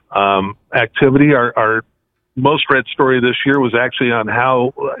activity. Our most read story this year was actually on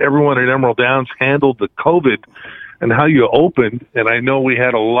how everyone at Emerald Downs handled the COVID and how you opened. And I know we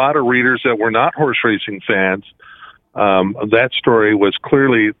had a lot of readers that were not horse racing fans. That story was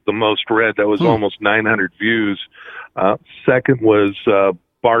clearly the most read. That was almost 900 views. Second was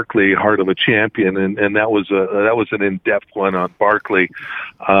Barkley, Heart of a Champion, and that was an in-depth one on Barkley,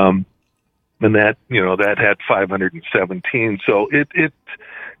 and that had 517. So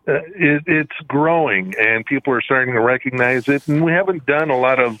it's growing, and people are starting to recognize it. And we haven't done a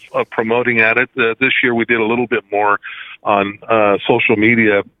lot of promoting at it. This year we did a little bit more on social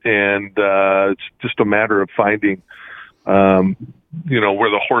media, and it's just a matter of finding where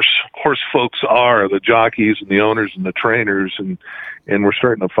the horse folks are, the jockeys and the owners and the trainers, and we're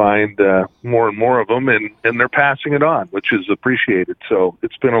starting to find more and more of them, and they're passing it on, which is appreciated. So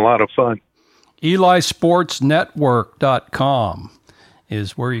it's been a lot of fun. EliSportsNetwork.com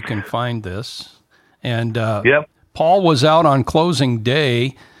is where you can find this. And yep. Paul was out on closing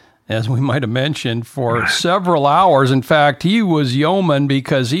day, as we might have mentioned, for several hours. In fact, he was yeoman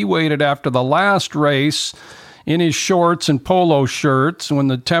because he waited after the last race in his shorts and polo shirts when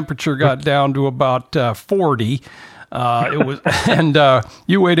the temperature got down to about 40. It was, and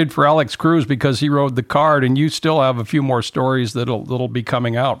you waited for Alex Cruz because he rode the card, and you still have a few more stories that'll be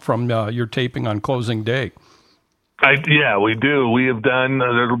coming out from your taping on closing day. Yeah, we do. We have done,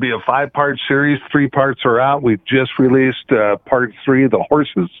 there'll be a 5-part series. 3 parts are out. We've just released part 3, The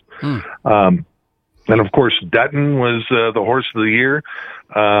Horses. And of course, Dutton was the horse of the year.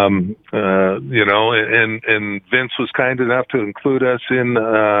 And Vince was kind enough to include us in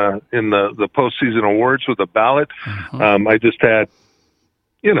the postseason awards with a ballot. I just had,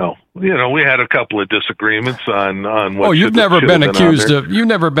 we had a couple of disagreements on what. Oh, you've never been accused of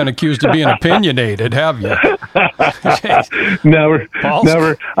being opinionated, have you? Never. I'll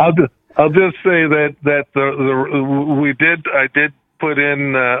just say that I did put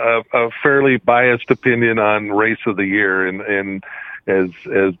in a fairly biased opinion on race of the year, and as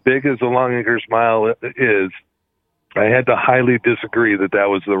big as the Long Acres Mile is, I had to highly disagree that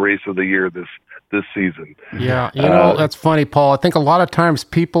was the race of the year this season. Yeah, that's funny, Paul. I think a lot of times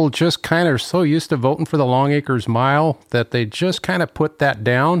people just kind of are so used to voting for the Long Acres Mile that they just kind of put that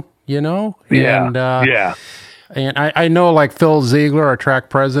down, Yeah, And, yeah. And I know, like Phil Ziegler, our track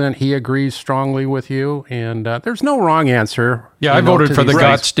president, he agrees strongly with you. And there's no wrong answer. Yeah, I voted for the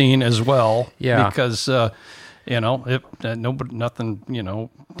Gottstein as well. Yeah, because if nothing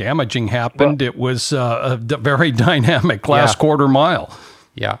damaging happened, it was a very dynamic last quarter mile.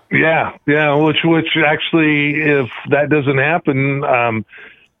 Yeah. Which actually, if that doesn't happen,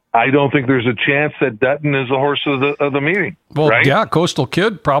 I don't think there's a chance that Dutton is the horse of the meeting. Well, right? yeah, Coastal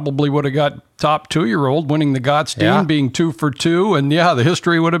Kid probably would have got top 2-year-old winning the Gottstein, being 2 for 2, and the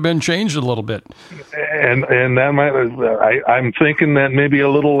history would have been changed a little bit. And that might. I'm thinking that maybe a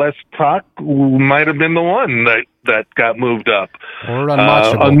little less talk might have been the one that got moved up, or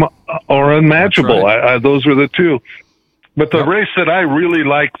unmatchable, or unmatchable. Right. Those were the two. But the race that I really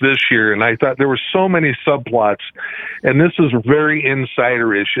liked this year, and I thought there were so many subplots, and this is very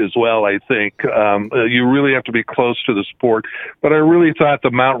insider-ish as well, I think. You really have to be close to the sport. But I really thought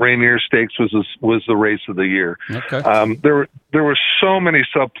the Mount Rainier Stakes was the race of the year. Okay. There were so many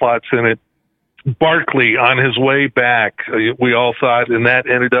subplots in it. Barkley on his way back, we all thought, and that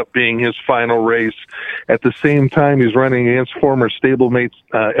ended up being his final race. At the same time, he's running against former stablemate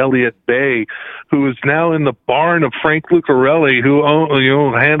Elliott Bay, who is now in the barn of Frank Lucarelli,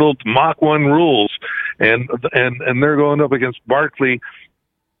 who handled Mach 1 rules, and they're going up against Barkley.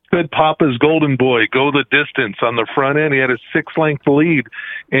 Could Papa's Golden Boy go the distance on the front end? He had a 6-length lead,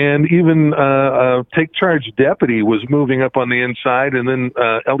 and even Take Charge Deputy was moving up on the inside, and then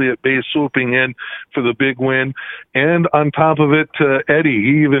Elliott Bay swooping in for the big win. And on top of it, Eddie,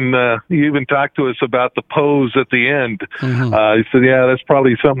 he even talked to us about the pose at the end. Mm-hmm. He said, "Yeah, that's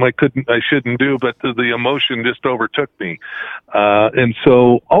probably something I shouldn't do, but the emotion just overtook me." And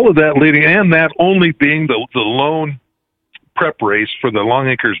so all of that leading, and that only being the lone prep race for the Long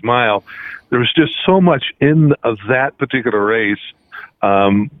Acres Mile, there was just so much in that particular race,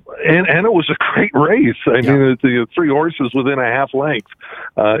 and it was a great race. I mean, the 3 horses within a half length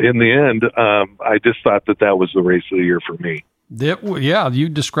in the end. I just thought that was the race of the year for me. You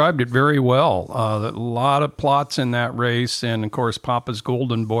described it very well. A lot of plots in that race, and of course Papa's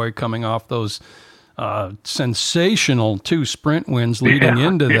Golden Boy coming off those sensational 2 sprint wins leading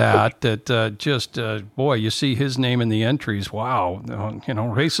into that. Boy, you see his name in the entries. Wow.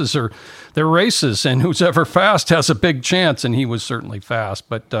 Races they're races, and who's ever fast has a big chance, and he was certainly fast.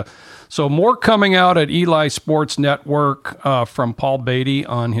 But so more coming out at Eli Sports Network from Paul Beatty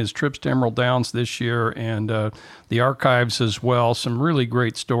on his trips to Emerald Downs this year, and the archives as well. Some really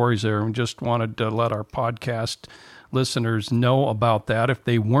great stories there, and just wanted to let our podcast listeners know about that if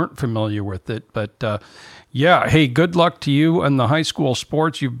they weren't familiar with it. But hey, good luck to you and the high school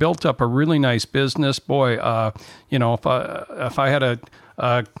sports. You've built up a really nice business. Boy, if I had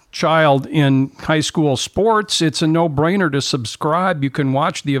a child in high school sports, it's a no-brainer to subscribe. You can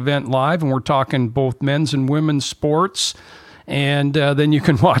watch the event live, and we're talking both men's and women's sports. And then you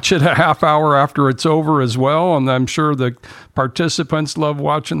can watch it a half hour after it's over as well. And I'm sure the participants love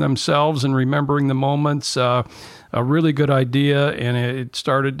watching themselves and remembering the moments. A really good idea, and it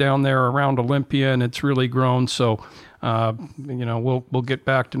started down there around Olympia, and it's really grown. So, we'll get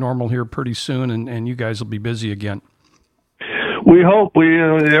back to normal here pretty soon, and you guys will be busy again. We hope.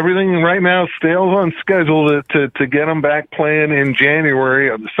 Everything right now stays on schedule to get them back playing in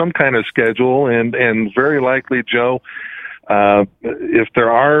January, some kind of schedule, and very likely, Joe, if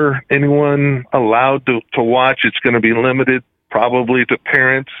there are anyone allowed to watch, it's going to be limited probably to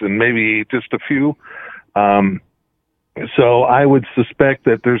parents and maybe just a few. So I would suspect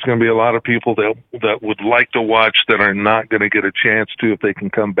that there's going to be a lot of people that would like to watch that are not going to get a chance to if they can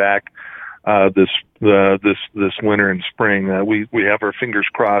come back this winter and spring. We have our fingers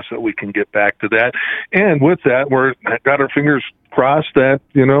crossed that we can get back to that. And with that, we're got our fingers crossed that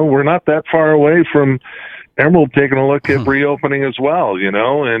we're not that far away from Emerald taking a look at reopening as well.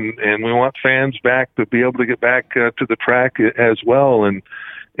 And we want fans back to be able to get back to the track as well. And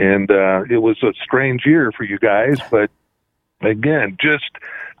it was a strange year for you guys, but again,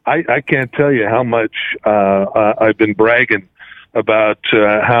 I can't tell you how much I've been bragging about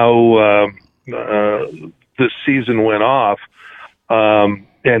how this season went off,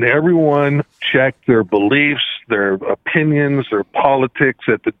 and everyone checked their beliefs, their opinions, their politics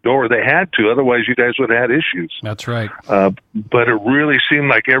at the door. They had to, otherwise you guys would have had issues. That's right. But it really seemed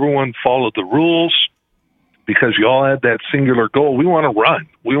like everyone followed the rules, because you all had that singular goal. We want to run.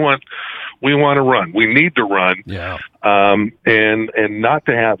 We want to run. We need to run. Yeah. and not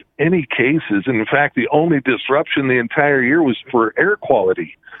to have any cases. And in fact, the only disruption the entire year was for air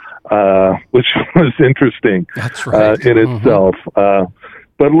quality, which was interesting. That's right. In itself.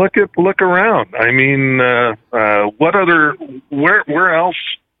 But look around. I mean, where else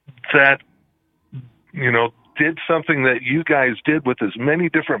that, did something that you guys did with as many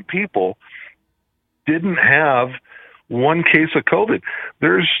different people didn't have one case of COVID?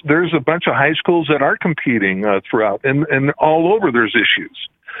 There's a bunch of high schools that are competing throughout, and all over there's issues.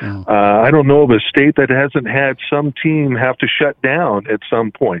 I don't know of a state that hasn't had some team have to shut down at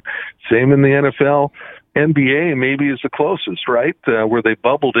some point. Same in the NFL. NBA maybe is the closest, right? Where they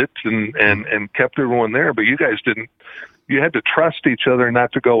bubbled it and kept everyone there, but you guys didn't. You had to trust each other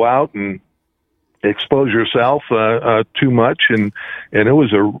not to go out and expose yourself too much, and it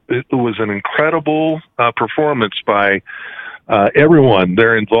was an incredible performance by everyone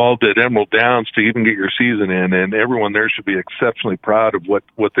there involved at Emerald Downs to even get your season in, and everyone there should be exceptionally proud of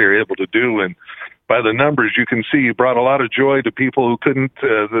what they're able to do. And by the numbers, you can see you brought a lot of joy to people who couldn't,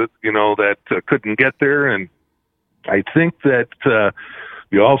 couldn't get there. And I think that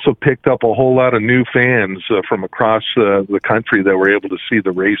you also picked up a whole lot of new fans from across the country that were able to see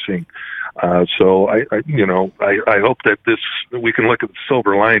the racing. So I hope that we can look at the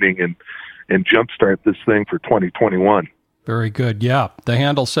silver lining and jumpstart this thing for 2021. Very good. Yeah. The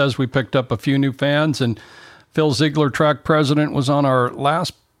handle says we picked up a few new fans, and Phil Ziegler, track president, was on our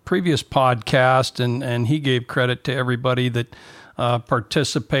previous podcast, and he gave credit to everybody that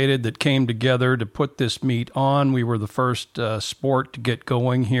participated, that came together to put this meet on. We were the first sport to get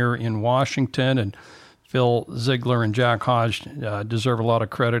going here in Washington, and Phil Ziegler and Jack Hodge deserve a lot of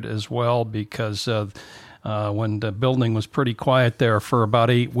credit as well, because when the building was pretty quiet there for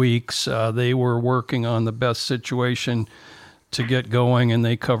about 8 weeks, they were working on the best situation to get going, and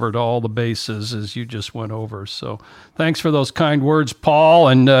they covered all the bases as you just went over. So thanks for those kind words, Paul.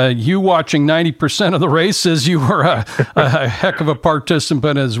 And you watching 90% of the races, you were a heck of a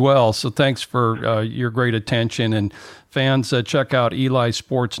participant as well. So thanks for your great attention. And fans, check out Eli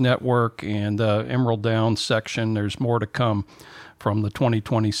Sports Network and Emerald Downs section. There's more to come from the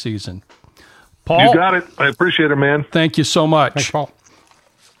 2020 season. Paul, you got it. I appreciate it, man. Thank you so much. Thanks, Paul.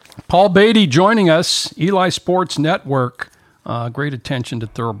 Paul Beatty joining us, Eli Sports Network. Great attention to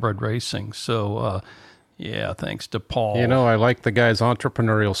thoroughbred racing. So, thanks to Paul. I like the guy's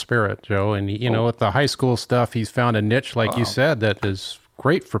entrepreneurial spirit, Joe. And, with the high school stuff, he's found a niche, like you said, that is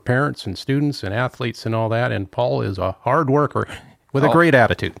great for parents and students and athletes and all that. And Paul is a hard worker with a great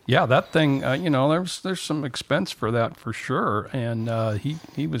attitude. Yeah, that thing, there's some expense for that for sure. And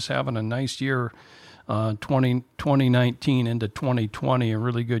he was having a nice year, 2019 into 2020, a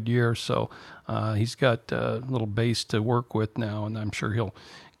really good year. So he's got a little base to work with now, and I'm sure he'll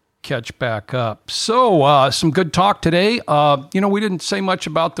catch back up. So some good talk today. We didn't say much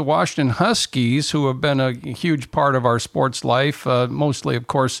about the Washington Huskies, who have been a huge part of our sports life, mostly, of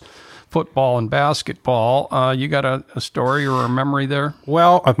course, football and basketball. You got a story or a memory there?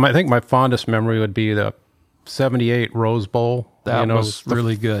 Well, I think my fondest memory would be the 78 Rose Bowl. That was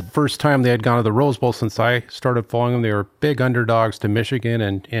really good. First time they had gone to the Rose Bowl since I started following them. They were big underdogs to Michigan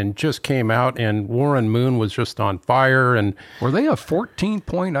and just came out, and Warren Moon was just on fire. And were they a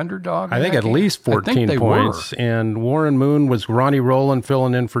 14-point underdog? I think at least 14 points. And Warren Moon was Ronnie Rowland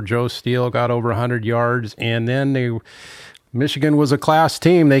filling in for Joe Steele, got over 100 yards. And then Michigan was a class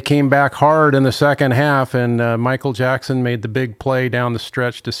team. They came back hard in the second half, and Michael Jackson made the big play down the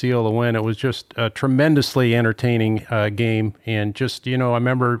stretch to seal the win. It was just a tremendously entertaining game, and just, I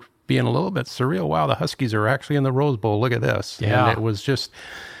remember being a little bit surreal. Wow, the Huskies are actually in the Rose Bowl. Look at this. Yeah. And it was just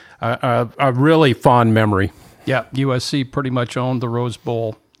a really fond memory. Yeah, USC pretty much owned the Rose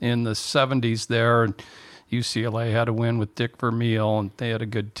Bowl in the 70s there, and UCLA had a win with Dick Vermeil, and they had a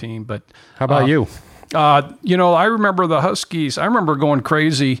good team. But how about you? I remember the Huskies. I remember going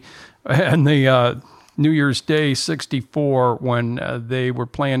crazy in the New Year's Day '64 when they were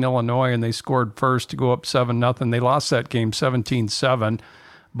playing Illinois and they scored first to go up 7-0. They lost that game 17-7.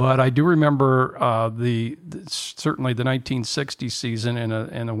 But I do remember certainly the 1960 season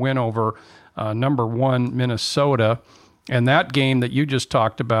and a win over number 1 Minnesota. And that game that you just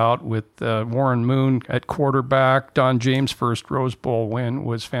talked about with Warren Moon at quarterback, Don James' first Rose Bowl win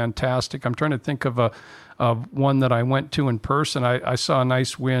was fantastic. I'm trying to think of one that I went to in person. I saw a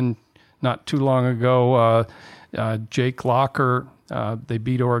nice win not too long ago. Jake Locker, they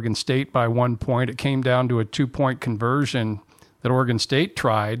beat Oregon State by 1 point. It came down to a 2-point conversion that Oregon State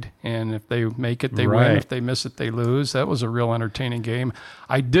tried, and if they make it, they win. Right. If they miss it, they lose. That was a real entertaining game.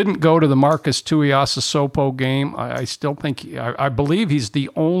 I didn't go to the Marcus Tuiasosopo game. I still think, I believe he's the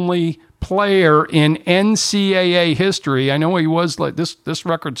only player in NCAA history. I know he was like this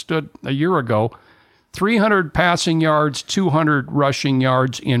record stood a year ago. 300 passing yards, 200 rushing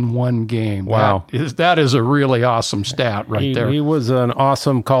yards in one game. Wow. That is a really awesome stat right there. He was an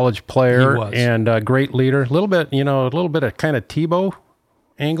awesome college player He was. and a great leader. A little bit of kind of Tebow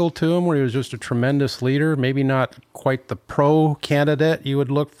angle to him, where he was just a tremendous leader. Maybe not quite the pro candidate you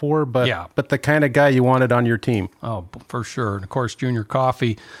would look for, but the kind of guy you wanted on your team. Oh, for sure. And of course, Junior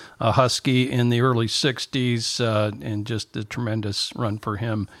Coffey, a Husky in the early 60s, and just a tremendous run for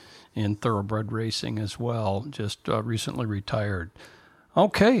him in thoroughbred racing as well, just recently retired.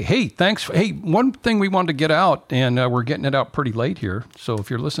 Okay, hey, thanks. Hey, one thing we wanted to get out, and we're getting it out pretty late here, so if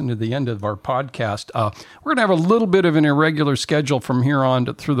you're listening to the end of our podcast, we're going to have a little bit of an irregular schedule from here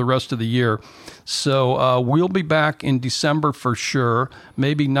on through the rest of the year. So we'll be back in December for sure,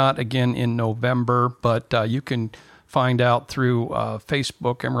 maybe not again in November, but you can find out through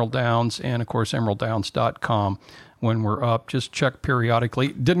Facebook, Emerald Downs, and, of course, emeralddowns.com. When we're up, just check periodically.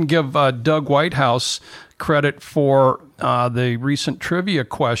 Didn't give Doug Whitehouse credit for the recent trivia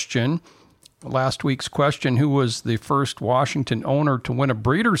question. Last week's question, who was the first Washington owner to win a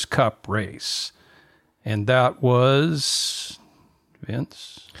Breeders' Cup race? And that was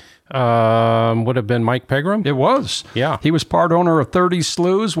Vince. Would have been Mike Pegram? It was. Yeah. He was part owner of 30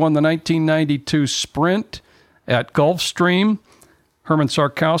 Sloughs, won the 1992 Sprint at Gulfstream. Herman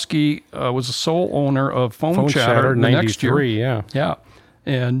Sarkowski was the sole owner of Phone Chatter the next year. Yeah.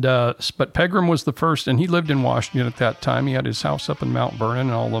 And but Pegram was the first, and he lived in Washington at that time. He had his house up in Mount Vernon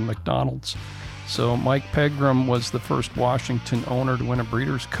and all the McDonald's. So Mike Pegram was the first Washington owner to win a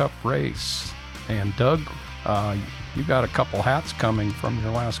Breeders' Cup race. And Doug, you got a couple hats coming from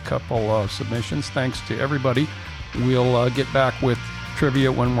your last couple submissions. Thanks to everybody. We'll get back with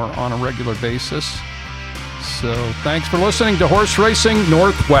trivia when we're on a regular basis. So thanks for listening to Horse Racing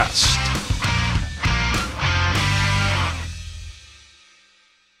Northwest.